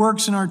who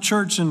works in our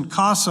church in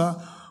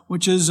CASA,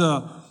 which is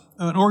an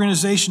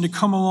organization to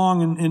come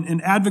along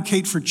and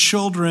advocate for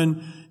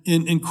children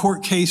in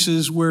court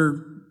cases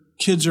where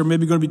kids are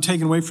maybe going to be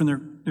taken away from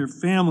their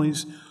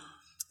families.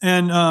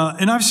 And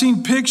I've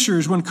seen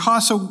pictures when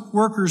CASA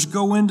workers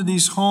go into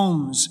these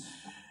homes,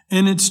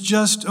 and it's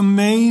just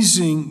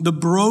amazing the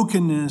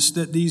brokenness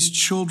that these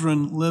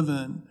children live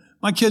in.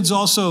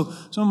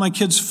 Some of my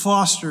kids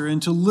foster,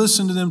 and to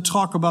listen to them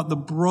talk about the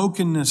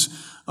brokenness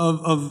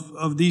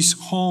of these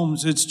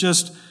homes,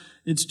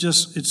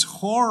 it's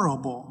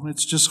horrible.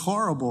 It's just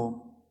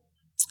horrible.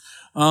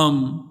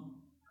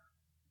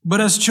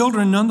 But as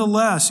children,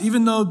 nonetheless,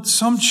 even though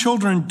some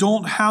children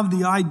don't have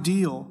the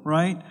ideal,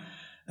 right?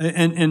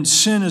 And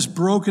sin has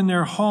broken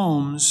their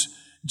homes,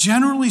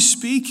 generally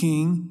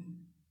speaking,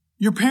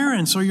 your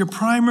parents are your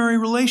primary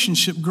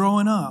relationship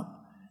growing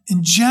up.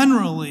 And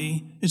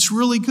generally, it's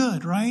really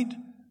good, right?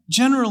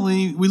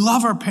 Generally, we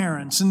love our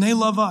parents and they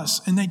love us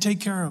and they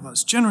take care of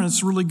us. Generally,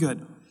 it's really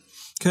good.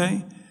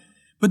 Okay?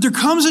 But there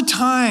comes a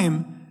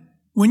time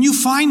when you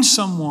find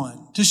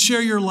someone to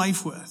share your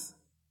life with,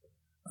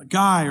 a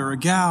guy or a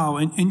gal,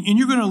 and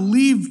you're going to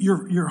leave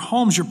your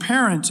homes, your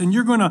parents, and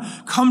you're going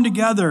to come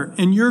together,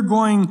 and you're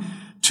going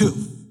to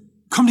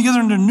come together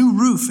under a new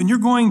roof, and you're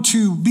going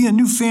to be a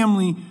new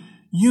family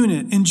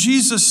unit. And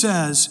Jesus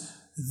says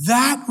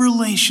that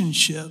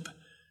relationship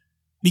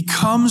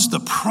becomes the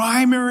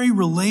primary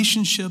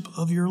relationship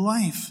of your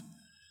life.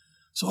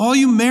 So all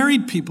you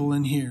married people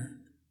in here,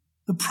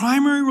 the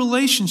primary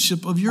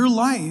relationship of your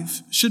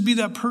life should be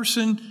that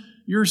person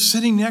you're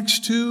sitting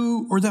next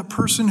to, or that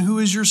person who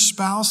is your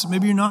spouse,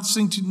 maybe you're not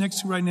sitting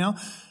next to right now.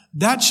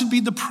 That should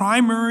be the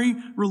primary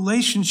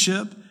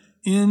relationship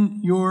in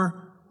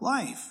your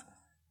life.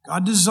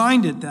 God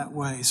designed it that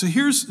way. So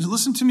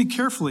listen to me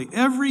carefully.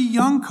 Every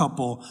young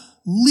couple,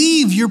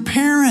 leave your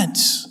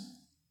parents.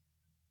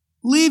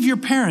 Leave your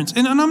parents.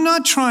 And I'm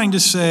not trying to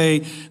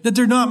say that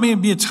there not may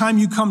be a time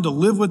you come to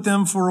live with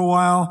them for a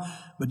while,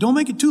 but don't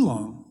make it too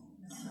long.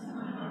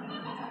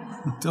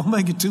 Don't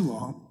make it too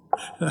long.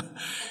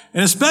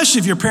 And especially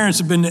if your parents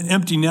have been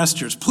empty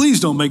nesters, please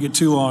don't make it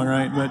too long,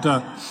 right?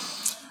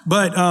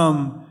 But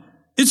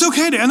it's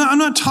okay and I'm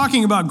not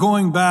talking about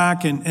going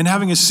back and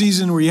having a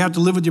season where you have to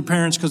live with your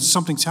parents because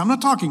something's happened. I'm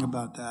not talking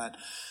about that.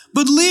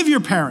 But leave your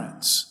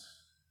parents.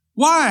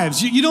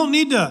 Wives, you don't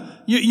need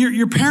to,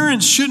 your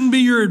parents shouldn't be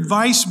your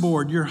advice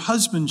board. Your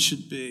husband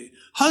should be.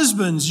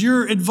 Husbands,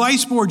 your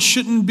advice board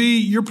shouldn't be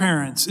your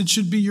parents. It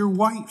should be your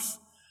wife.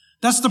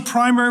 That's the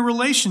primary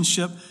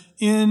relationship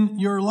in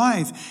your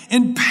life.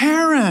 And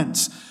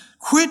parents,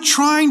 quit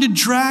trying to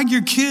drag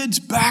your kids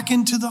back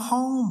into the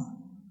home.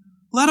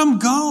 Let them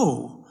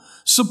go.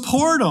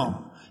 Support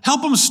them.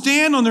 Help them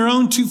stand on their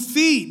own 2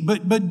 feet.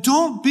 But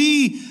don't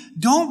be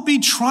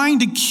trying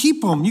to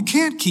keep them. You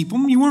can't keep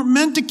them. You weren't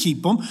meant to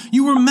keep them.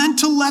 You were meant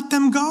to let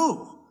them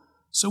go.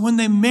 So when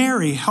they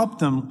marry, help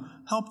them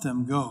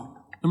go.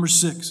 Number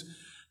 6.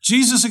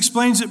 Jesus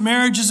explains that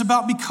marriage is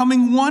about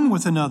becoming one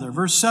with another.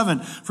 Verse 7,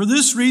 for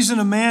this reason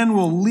a man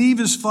will leave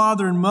his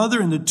father and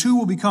mother, and the two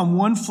will become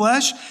one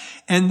flesh,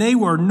 and they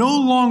were no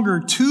longer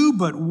two,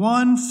 but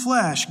one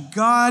flesh.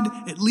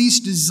 God at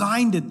least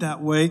designed it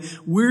that way.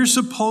 We're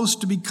supposed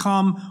to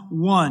become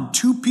one.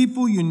 Two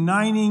people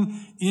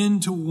uniting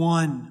into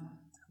one.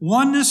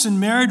 Oneness in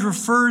marriage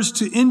refers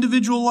to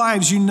individual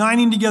lives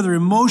uniting together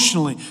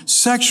emotionally,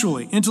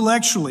 sexually,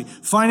 intellectually,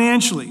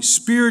 financially,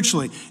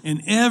 spiritually, in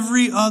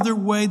every other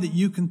way that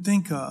you can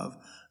think of.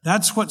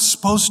 That's what's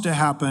supposed to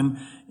happen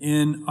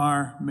in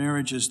our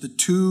marriages. The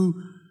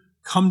two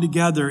come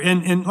together.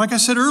 And like I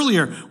said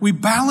earlier, we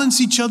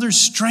balance each other's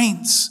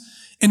strengths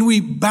and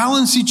we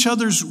balance each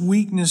other's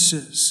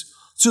weaknesses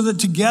so that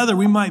together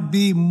we might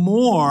be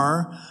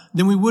more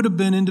than we would have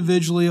been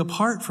individually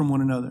apart from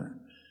one another.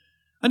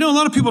 I know a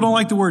lot of people don't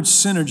like the word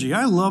synergy.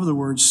 I love the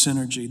word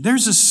synergy.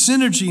 There's a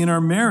synergy in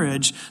our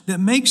marriage that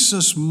makes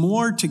us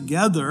more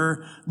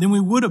together than we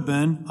would have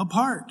been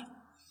apart.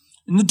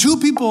 And the two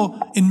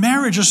people in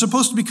marriage are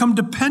supposed to become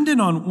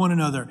dependent on one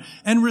another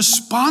and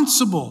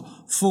responsible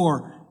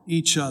for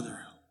each other.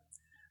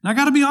 And I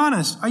got to be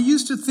honest, I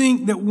used to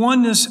think that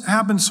oneness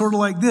happened sort of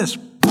like this.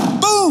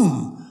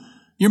 Boom!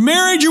 You're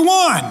married, you're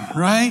one,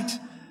 right?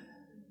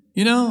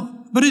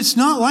 But it's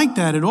not like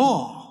that at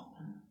all.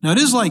 Now it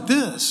is like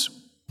this.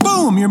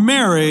 Boom, you're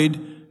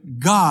married.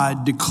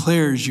 God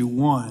declares you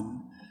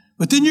one.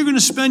 But then you're going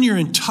to spend your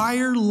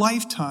entire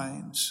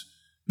lifetimes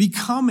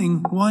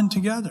becoming one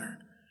together.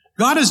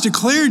 God has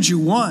declared you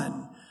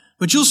one,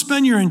 but you'll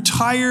spend your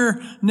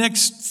entire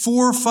next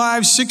 4,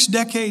 5, 6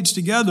 decades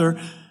together.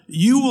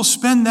 You will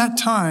spend that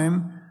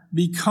time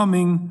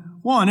becoming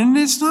one. And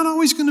it's not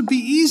always going to be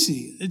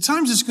easy. At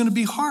times it's going to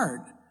be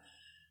hard.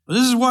 But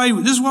this is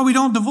why we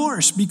don't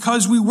divorce,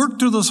 because we work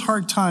through those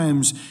hard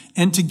times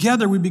and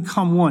together we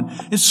become one.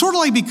 It's sort of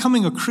like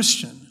becoming a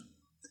Christian.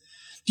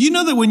 Do you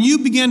know that when you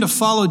began to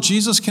follow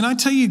Jesus, can I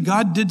tell you,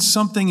 God did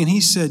something and he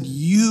said,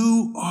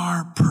 you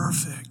are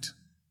perfect.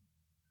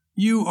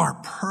 You are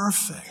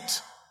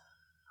perfect.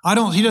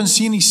 He doesn't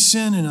see any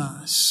sin in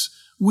us.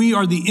 We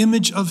are the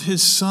image of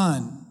his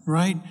son,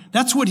 right?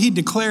 That's what he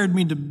declared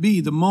me to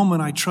be the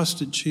moment I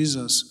trusted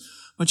Jesus.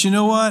 But you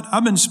know what?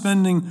 I've been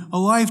spending a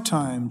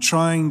lifetime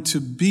trying to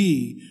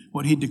be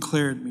what he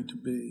declared me to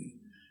be.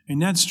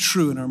 And that's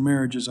true in our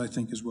marriages, I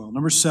think, as well.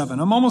 Number 7.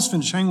 I'm almost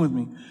finished. Hang with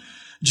me.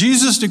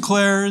 Jesus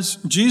declares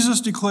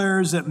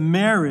that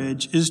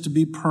marriage is to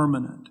be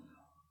permanent.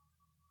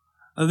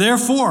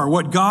 Therefore,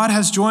 what God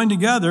has joined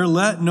together,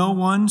 let no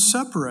one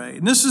separate.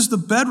 And this is the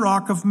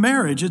bedrock of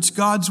marriage. It's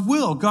God's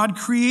will. God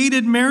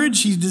created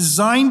marriage. He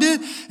designed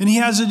it, and he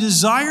has a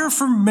desire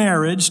for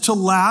marriage to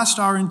last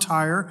our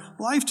entire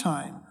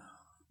lifetime.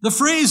 The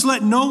phrase,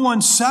 let no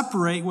one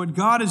separate what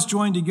God has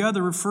joined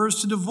together,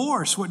 refers to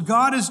divorce. What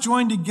God has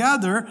joined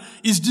together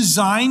is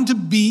designed to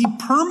be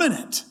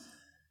permanent.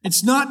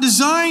 It's not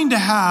designed to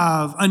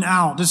have an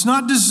out. It's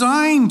not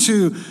designed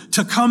to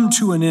come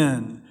to an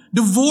end.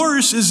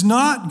 Divorce is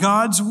not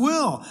God's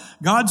will,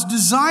 God's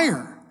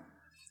desire.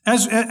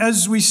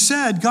 As we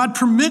said, God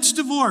permits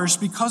divorce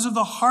because of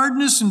the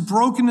hardness and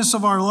brokenness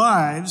of our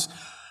lives.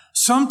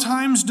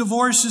 Sometimes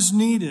divorce is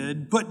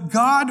needed, but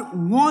God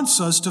wants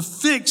us to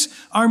fix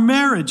our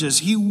marriages.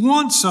 He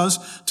wants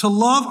us to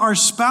love our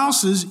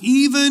spouses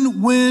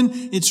even when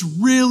it's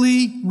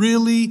really,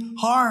 really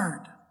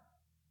hard.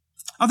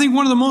 I think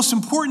one of the most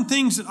important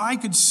things that I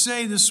could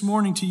say this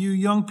morning to you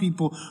young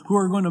people who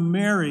are going to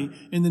marry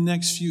in the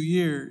next few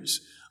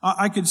years,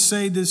 I could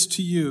say this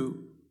to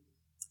you.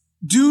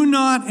 Do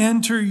not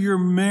enter your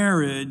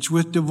marriage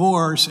with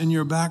divorce in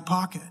your back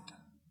pocket.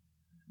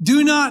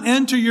 Do not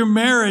enter your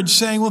marriage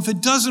saying, well, if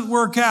it doesn't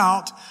work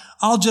out,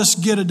 I'll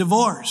just get a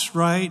divorce,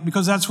 right?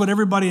 Because that's what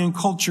everybody in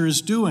culture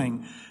is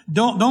doing.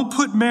 Don't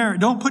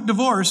put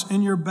divorce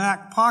in your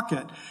back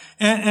pocket.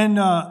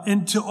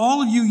 And to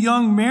all of you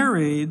young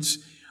marrieds,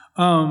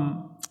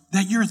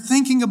 that you're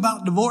thinking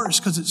about divorce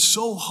because it's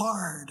so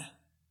hard.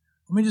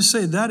 Let me just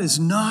say that is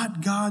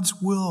not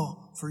God's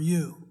will for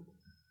you.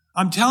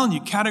 I'm telling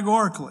you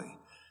categorically.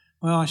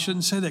 Well, I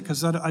shouldn't say that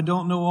because I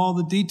don't know all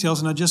the details,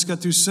 and I just got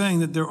through saying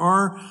that there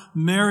are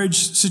marriage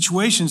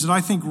situations that I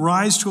think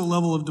rise to a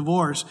level of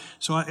divorce.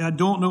 So I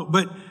don't know,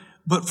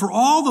 but for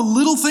all the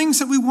little things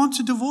that we want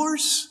to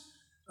divorce,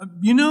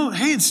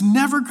 hey, it's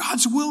never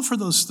God's will for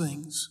those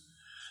things.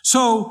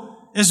 So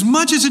as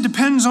much as it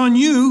depends on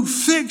you,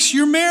 fix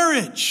your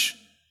marriage.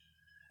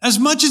 As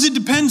much as it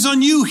depends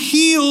on you,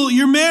 heal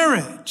your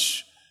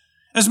marriage.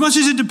 As much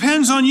as it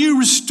depends on you,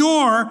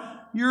 restore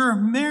your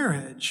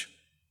marriage.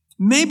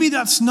 Maybe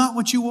that's not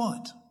what you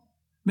want.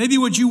 Maybe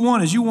what you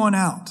want is you want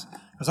out.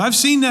 Because I've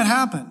seen that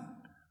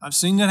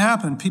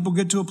happen. People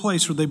get to a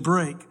place where they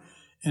break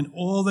and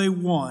all they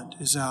want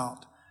is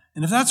out.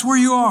 And if that's where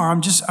you are,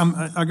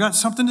 I got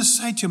something to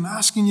say to you. I'm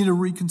asking you to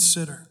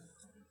reconsider.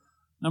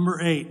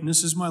 Number 8, and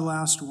this is my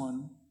last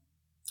one.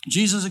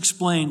 Jesus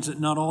explains that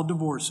not all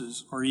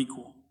divorces are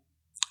equal.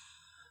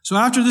 So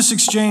after this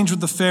exchange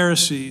with the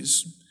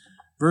Pharisees,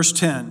 verse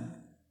 10,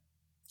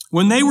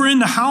 when they were in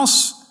the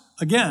house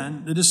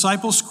again, the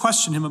disciples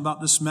questioned him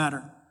about this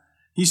matter.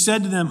 He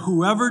said to them,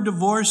 whoever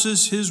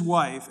divorces his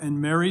wife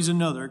and marries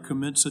another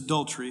commits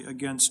adultery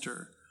against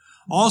her.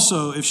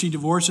 Also, if she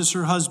divorces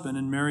her husband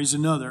and marries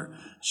another,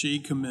 she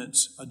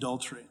commits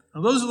adultery.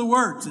 Now, those are the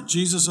words that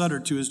Jesus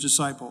uttered to his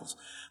disciples.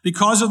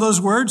 Because of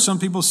those words, some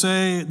people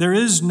say there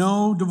is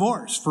no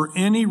divorce for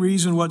any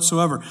reason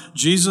whatsoever.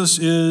 Jesus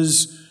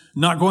is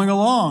not going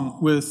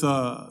along with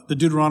the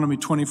Deuteronomy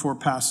 24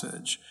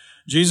 passage.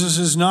 Jesus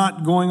is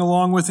not going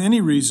along with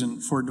any reason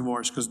for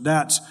divorce because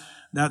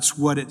that's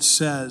what it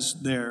says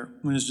there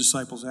when his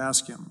disciples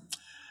ask him.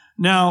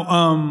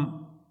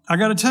 Now, I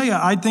got to tell you,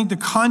 I think the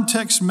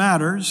context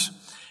matters,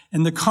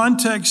 and the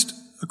context,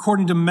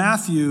 according to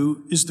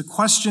Matthew, is the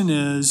question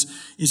is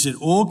it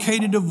okay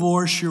to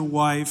divorce your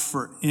wife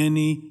for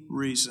any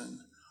reason?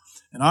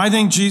 And I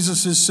think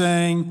Jesus is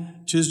saying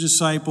to his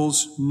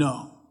disciples,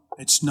 no,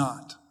 it's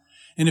not.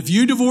 And if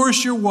you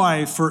divorce your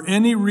wife for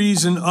any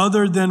reason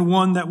other than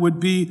one that would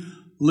be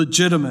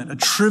legitimate, a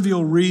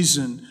trivial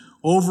reason,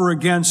 over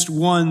against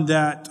one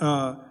that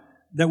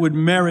would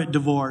merit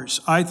divorce,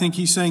 I think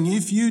he's saying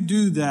if you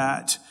do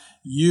that,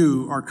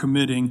 you are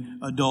committing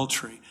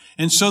adultery.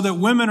 And so that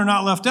women are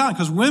not left out,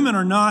 because women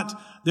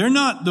they're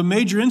not the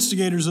major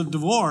instigators of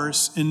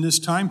divorce in this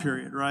time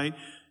period, right?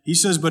 He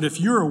says, but if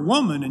you're a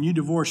woman and you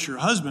divorce your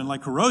husband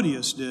like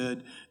Herodias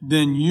did,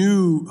 then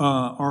you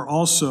are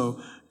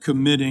also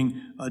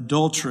committing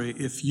adultery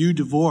if you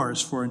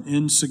divorce for an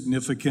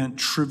insignificant,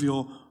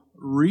 trivial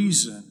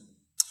reason.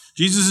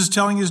 Jesus is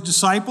telling his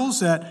disciples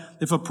that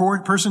if a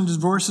person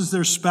divorces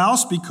their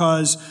spouse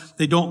because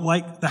they don't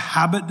like the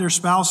habit their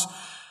spouse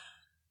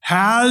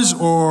has,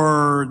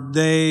 or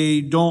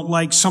they don't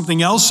like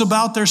something else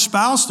about their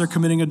spouse, they're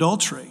committing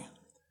adultery.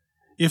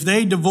 If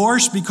they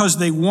divorce because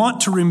they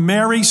want to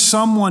remarry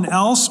someone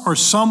else or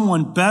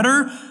someone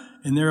better,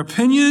 in their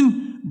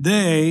opinion,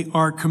 they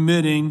are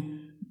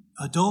committing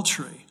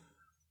adultery.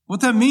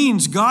 What that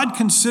means, God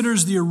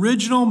considers the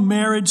original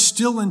marriage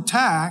still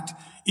intact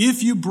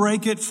if you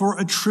break it for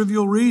a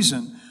trivial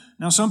reason.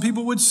 Now, some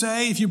people would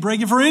say if you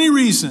break it for any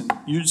reason,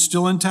 you're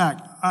still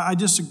intact. I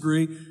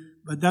disagree,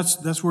 but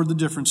that's where the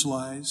difference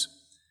lies.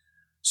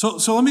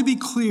 So let me be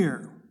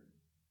clear.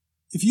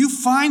 If you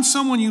find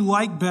someone you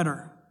like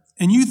better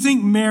and you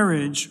think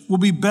marriage will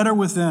be better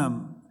with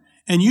them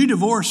and you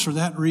divorce for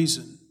that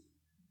reason,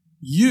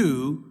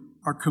 you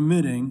are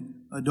committing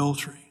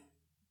adultery.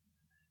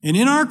 And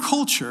in our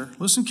culture,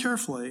 listen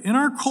carefully, in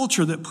our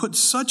culture that puts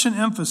such an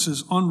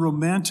emphasis on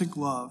romantic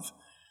love,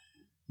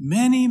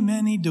 many,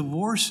 many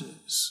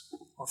divorces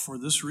are for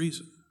this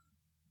reason.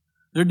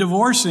 They're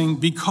divorcing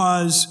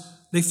because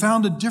they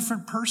found a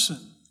different person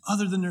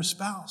other than their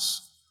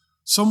spouse,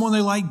 someone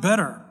they like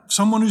better,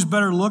 someone who's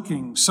better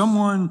looking,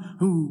 someone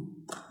who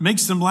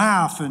makes them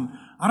laugh, and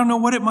I don't know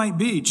what it might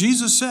be.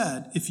 Jesus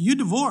said, if you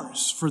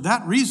divorce for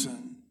that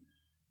reason,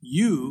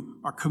 you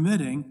are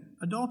committing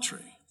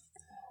adultery.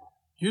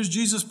 Here's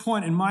Jesus'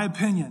 point, in my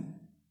opinion.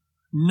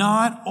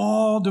 Not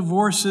all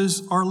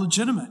divorces are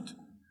legitimate.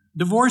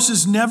 Divorce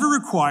is never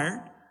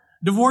required.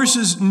 Divorce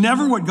is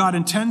never what God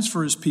intends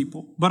for his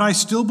people. But I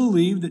still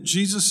believe that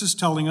Jesus is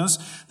telling us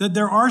that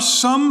there are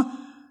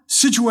some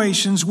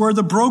situations where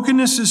the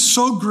brokenness is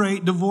so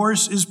great,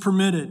 divorce is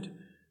permitted.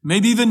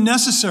 Maybe even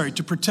necessary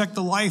to protect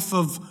the life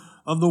of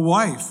the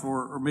wife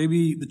or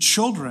maybe the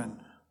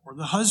children or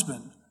the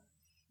husband.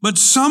 But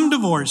some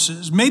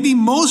divorces, maybe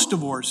most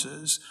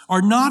divorces,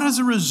 are not as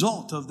a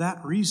result of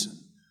that reason.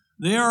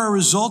 They are a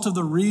result of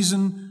the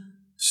reason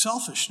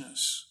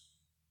selfishness.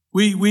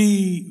 We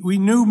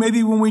knew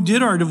maybe when we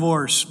did our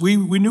divorce, we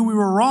knew we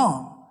were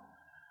wrong.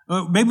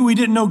 Maybe we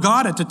didn't know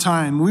God at the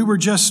time. We were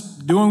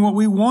just doing what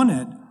we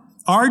wanted.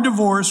 Our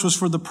divorce was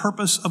for the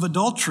purpose of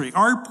adultery.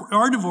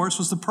 Our divorce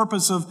was the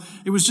purpose of,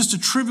 it was just a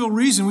trivial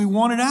reason we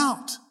wanted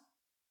out.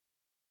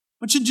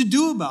 What should you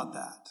do about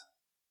that?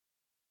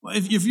 Well,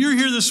 if you're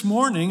here this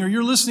morning or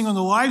you're listening on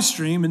the live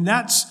stream and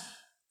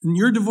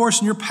your divorce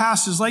and your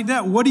past is like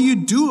that, what do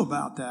you do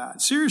about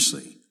that?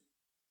 Seriously.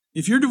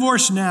 If you're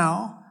divorced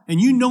now and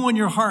you know in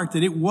your heart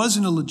that it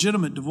wasn't a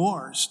legitimate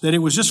divorce, that it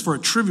was just for a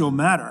trivial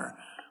matter,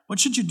 what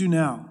should you do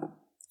now?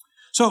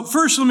 So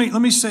first,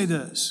 let me say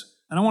this,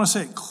 and I want to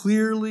say it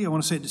clearly. I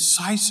want to say it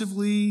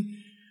decisively.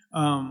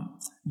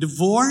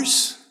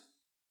 Divorce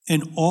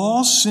and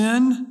all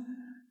sin,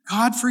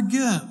 God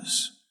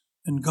forgives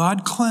and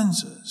God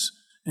cleanses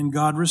and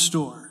God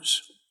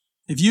restores.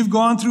 If you've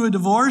gone through a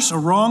divorce, a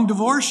wrong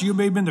divorce, you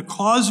may have been the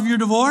cause of your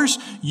divorce,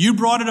 you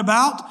brought it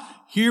about,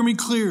 hear me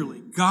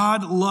clearly.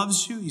 God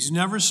loves you. He's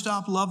never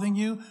stopped loving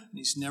you, and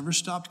He's never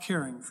stopped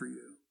caring for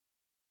you.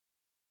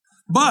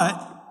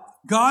 But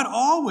God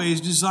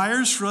always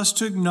desires for us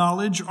to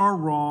acknowledge our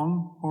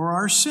wrong or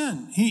our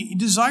sin. He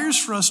desires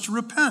for us to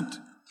repent.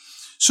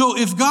 So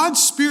if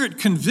God's Spirit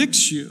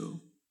convicts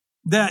you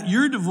that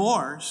your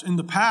divorce in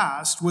the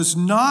past was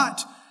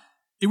not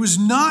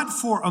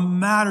for a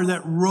matter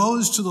that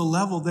rose to the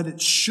level that it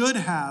should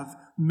have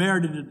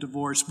merited a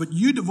divorce, but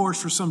you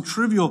divorced for some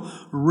trivial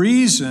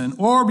reason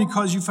or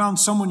because you found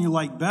someone you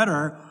like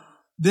better,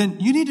 then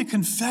you need to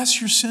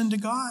confess your sin to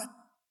God.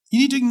 You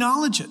need to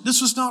acknowledge it.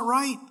 This was not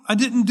right. I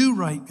didn't do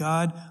right,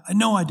 God. I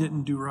know I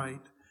didn't do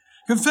right.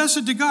 Confess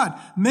it to God.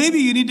 Maybe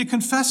you need to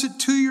confess it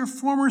to your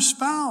former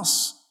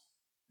spouse.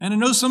 And I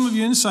know some of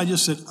you inside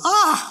just said,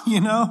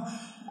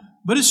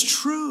 but it's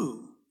true.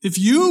 If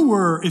you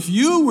were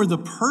the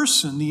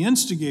person, the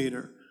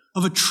instigator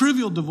of a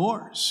trivial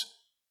divorce,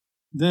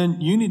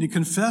 then you need to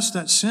confess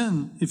that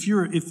sin. If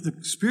the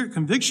Spirit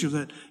convicts you of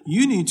that,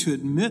 you need to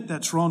admit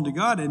that's wrong to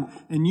God,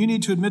 and you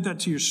need to admit that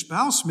to your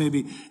spouse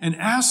maybe, and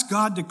ask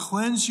God to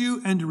cleanse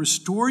you and to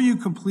restore you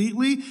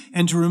completely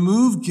and to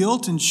remove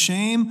guilt and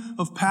shame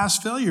of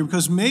past failure.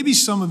 Because maybe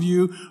some of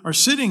you are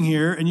sitting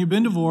here and you've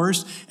been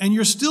divorced and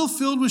you're still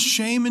filled with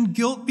shame and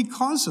guilt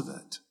because of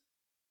it.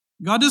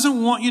 God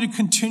doesn't want you to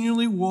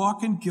continually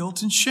walk in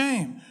guilt and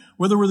shame.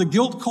 Whether we're the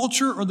guilt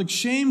culture or the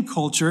shame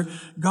culture,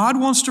 God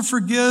wants to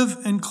forgive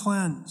and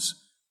cleanse.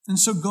 And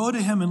so go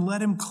to Him and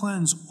let Him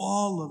cleanse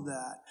all of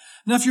that.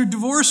 Now, if your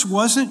divorce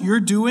wasn't your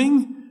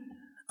doing,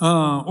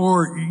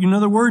 or in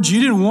other words, you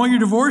didn't want your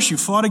divorce, you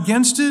fought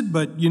against it,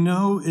 but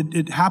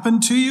it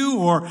happened to you,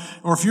 or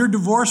if your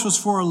divorce was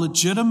for a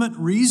legitimate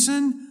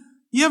reason,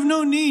 you have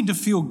no need to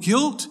feel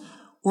guilt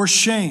or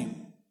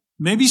shame.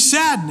 Maybe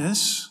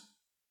sadness,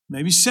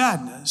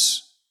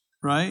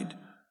 right?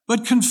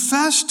 But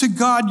confess to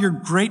God your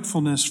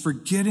gratefulness for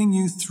getting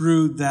you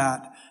through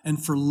that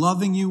and for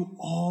loving you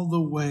all the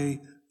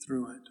way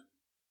through it.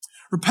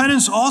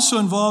 Repentance also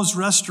involves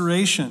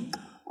restoration.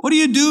 What do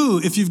you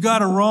do if you've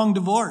got a wrong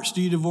divorce?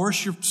 Do you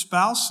divorce your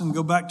spouse and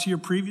go back to your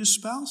previous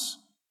spouse?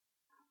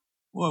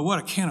 Boy, what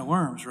a can of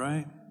worms,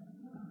 right?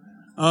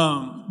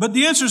 But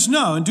the answer is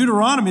no. In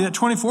Deuteronomy, that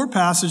 24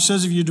 passage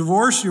says if you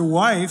divorce your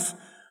wife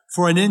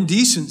for an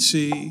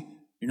indecency,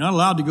 you're not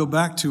allowed to go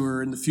back to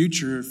her in the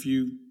future. If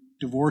you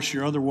divorce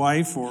your other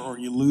wife or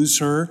you lose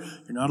her,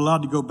 you're not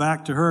allowed to go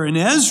back to her. In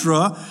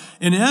Ezra,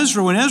 when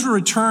Ezra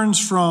returns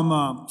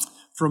from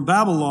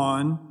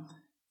Babylon,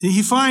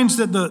 he finds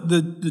that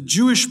the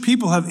Jewish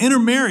people have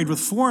intermarried with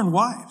foreign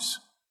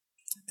wives.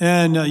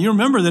 And you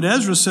remember that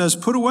Ezra says,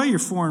 put away your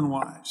foreign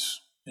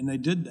wives. And they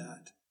did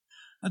that.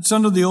 That's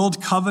under the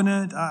old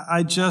covenant.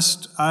 I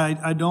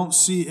don't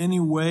see any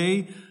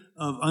way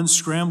of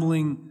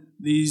unscrambling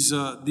these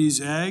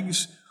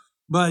eggs.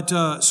 But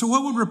so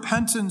what would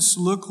repentance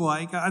look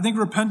like? I think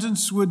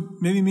repentance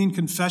would maybe mean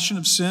confession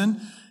of sin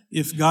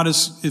if God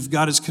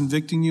is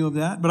convicting you of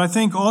that. But I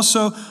think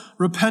also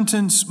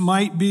repentance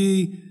would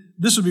be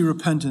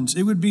repentance.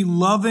 It would be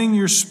loving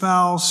your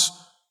spouse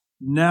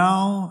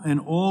now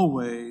and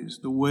always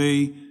the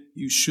way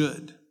you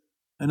should.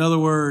 In other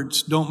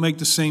words, don't make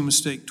the same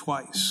mistake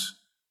twice.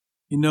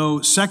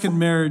 Second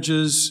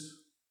marriages,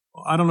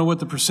 I don't know what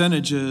the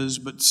percentage is,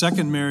 but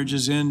second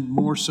marriages end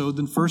more so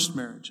than first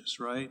marriages,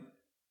 right?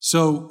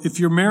 So if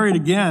you're married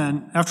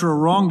again after a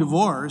wrong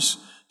divorce,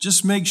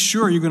 just make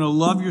sure you're going to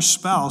love your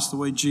spouse the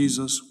way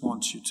Jesus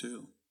wants you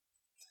to.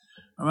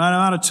 I'm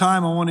out of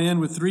time. I want to end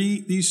with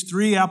these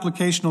three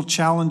applicational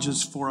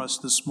challenges for us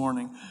this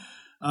morning.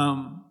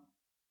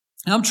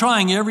 I'm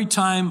trying every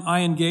time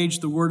I engage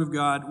the Word of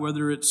God,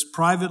 whether it's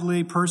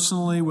privately,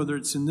 personally, whether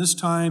it's in this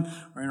time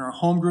or in our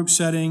home group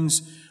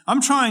settings,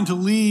 I'm trying to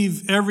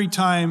leave every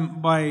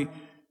time by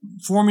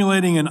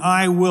formulating an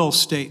I will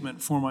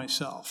statement for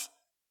myself.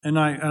 And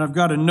I've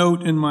got a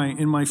note in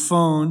my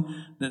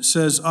phone that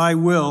says I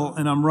will,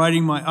 and I'm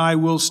writing my I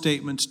will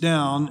statements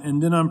down,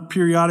 and then I'm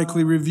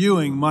periodically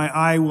reviewing my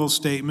I will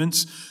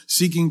statements,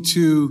 seeking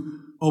to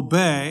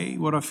obey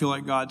what I feel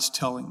like God's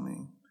telling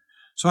me.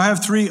 So I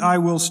have 3 I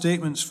will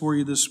statements for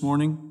you this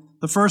morning.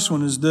 The first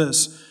one is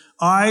this: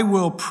 I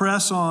will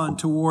press on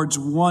towards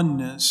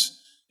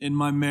oneness in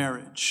my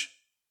marriage.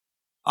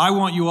 I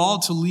want you all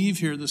to leave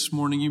here this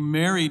morning, you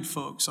married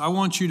folks. I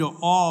want you to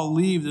all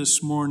leave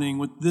this morning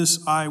with this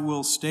I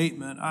will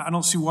statement. I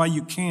don't see why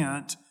you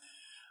can't.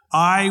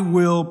 I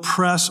will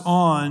press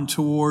on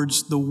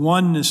towards the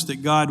oneness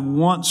that God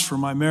wants for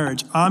my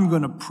marriage. I'm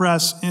going to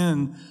press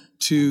in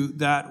to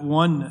that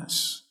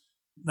oneness.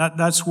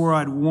 That's where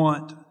I'd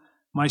want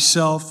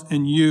myself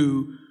and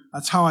you.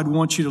 That's how I'd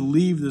want you to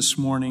leave this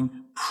morning,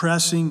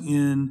 pressing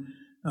in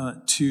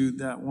to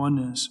that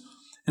oneness.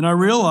 And I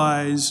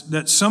realize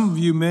that some of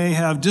you may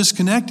have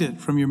disconnected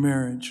from your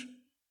marriage.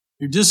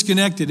 You're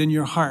disconnected in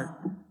your heart,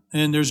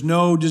 and there's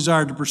no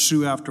desire to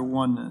pursue after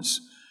oneness.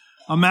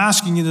 I'm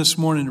asking you this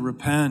morning to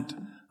repent.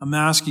 I'm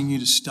asking you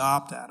to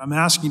stop that. I'm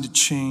asking you to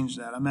change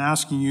that. I'm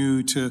asking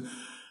you to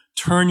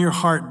turn your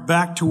heart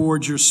back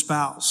towards your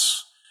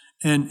spouse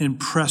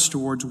and press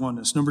towards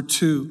oneness. Number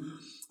 2,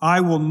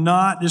 I will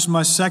not, this is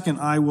my second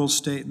I will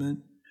statement,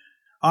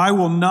 I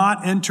will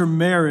not enter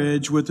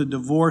marriage with a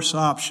divorce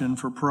option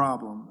for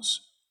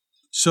problems.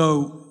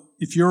 So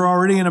if you're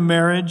already in a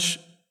marriage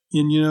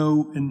and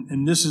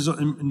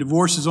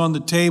divorce is on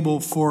the table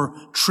for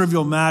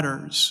trivial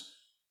matters,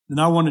 then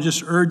I want to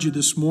just urge you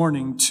this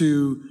morning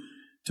to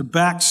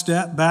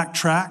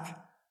backtrack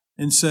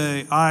and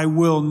say, I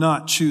will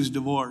not choose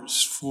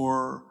divorce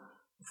for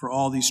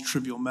all these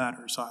trivial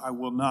matters. I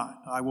will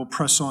not. I will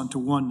press on to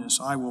oneness.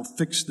 I will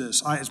fix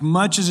this. As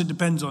much as it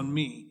depends on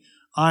me,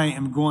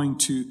 I'm going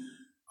to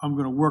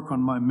work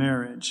on my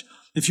marriage.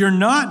 If you're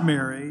not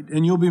married,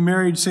 and you'll be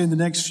married, say, in the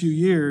next few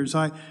years,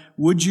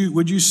 would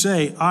you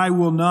say, I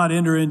will not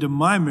enter into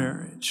my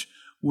marriage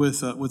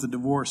with a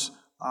divorce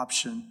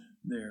option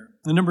there?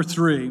 And number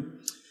 3,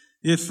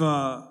 if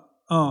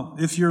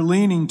you're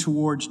leaning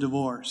towards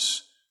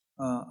divorce,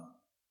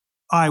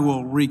 I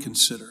will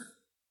reconsider.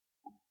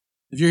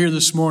 If you're here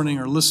this morning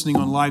or listening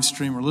on live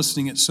stream or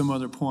listening at some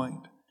other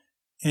point,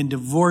 and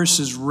divorce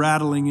is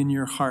rattling in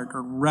your heart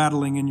or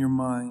rattling in your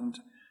mind,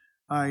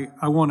 I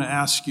want to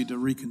ask you to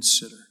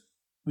reconsider.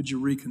 Would you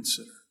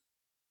reconsider?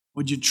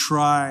 Would you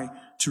try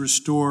to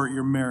restore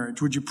your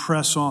marriage? Would you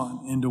press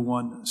on into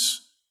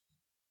oneness?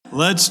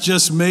 Let's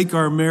just make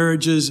our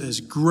marriages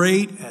as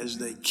great as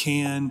they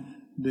can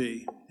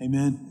be.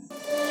 Amen.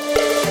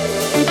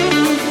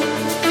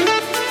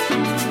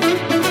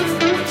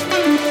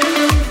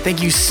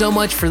 Thank you so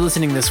much for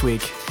listening this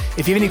week.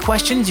 If you have any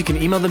questions, you can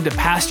email them to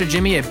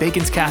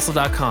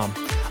pastorjimmy@baconscastle.com.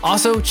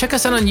 Also, check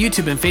us out on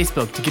YouTube and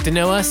Facebook to get to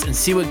know us and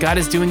see what God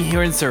is doing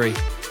here in Surrey.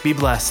 Be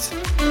blessed.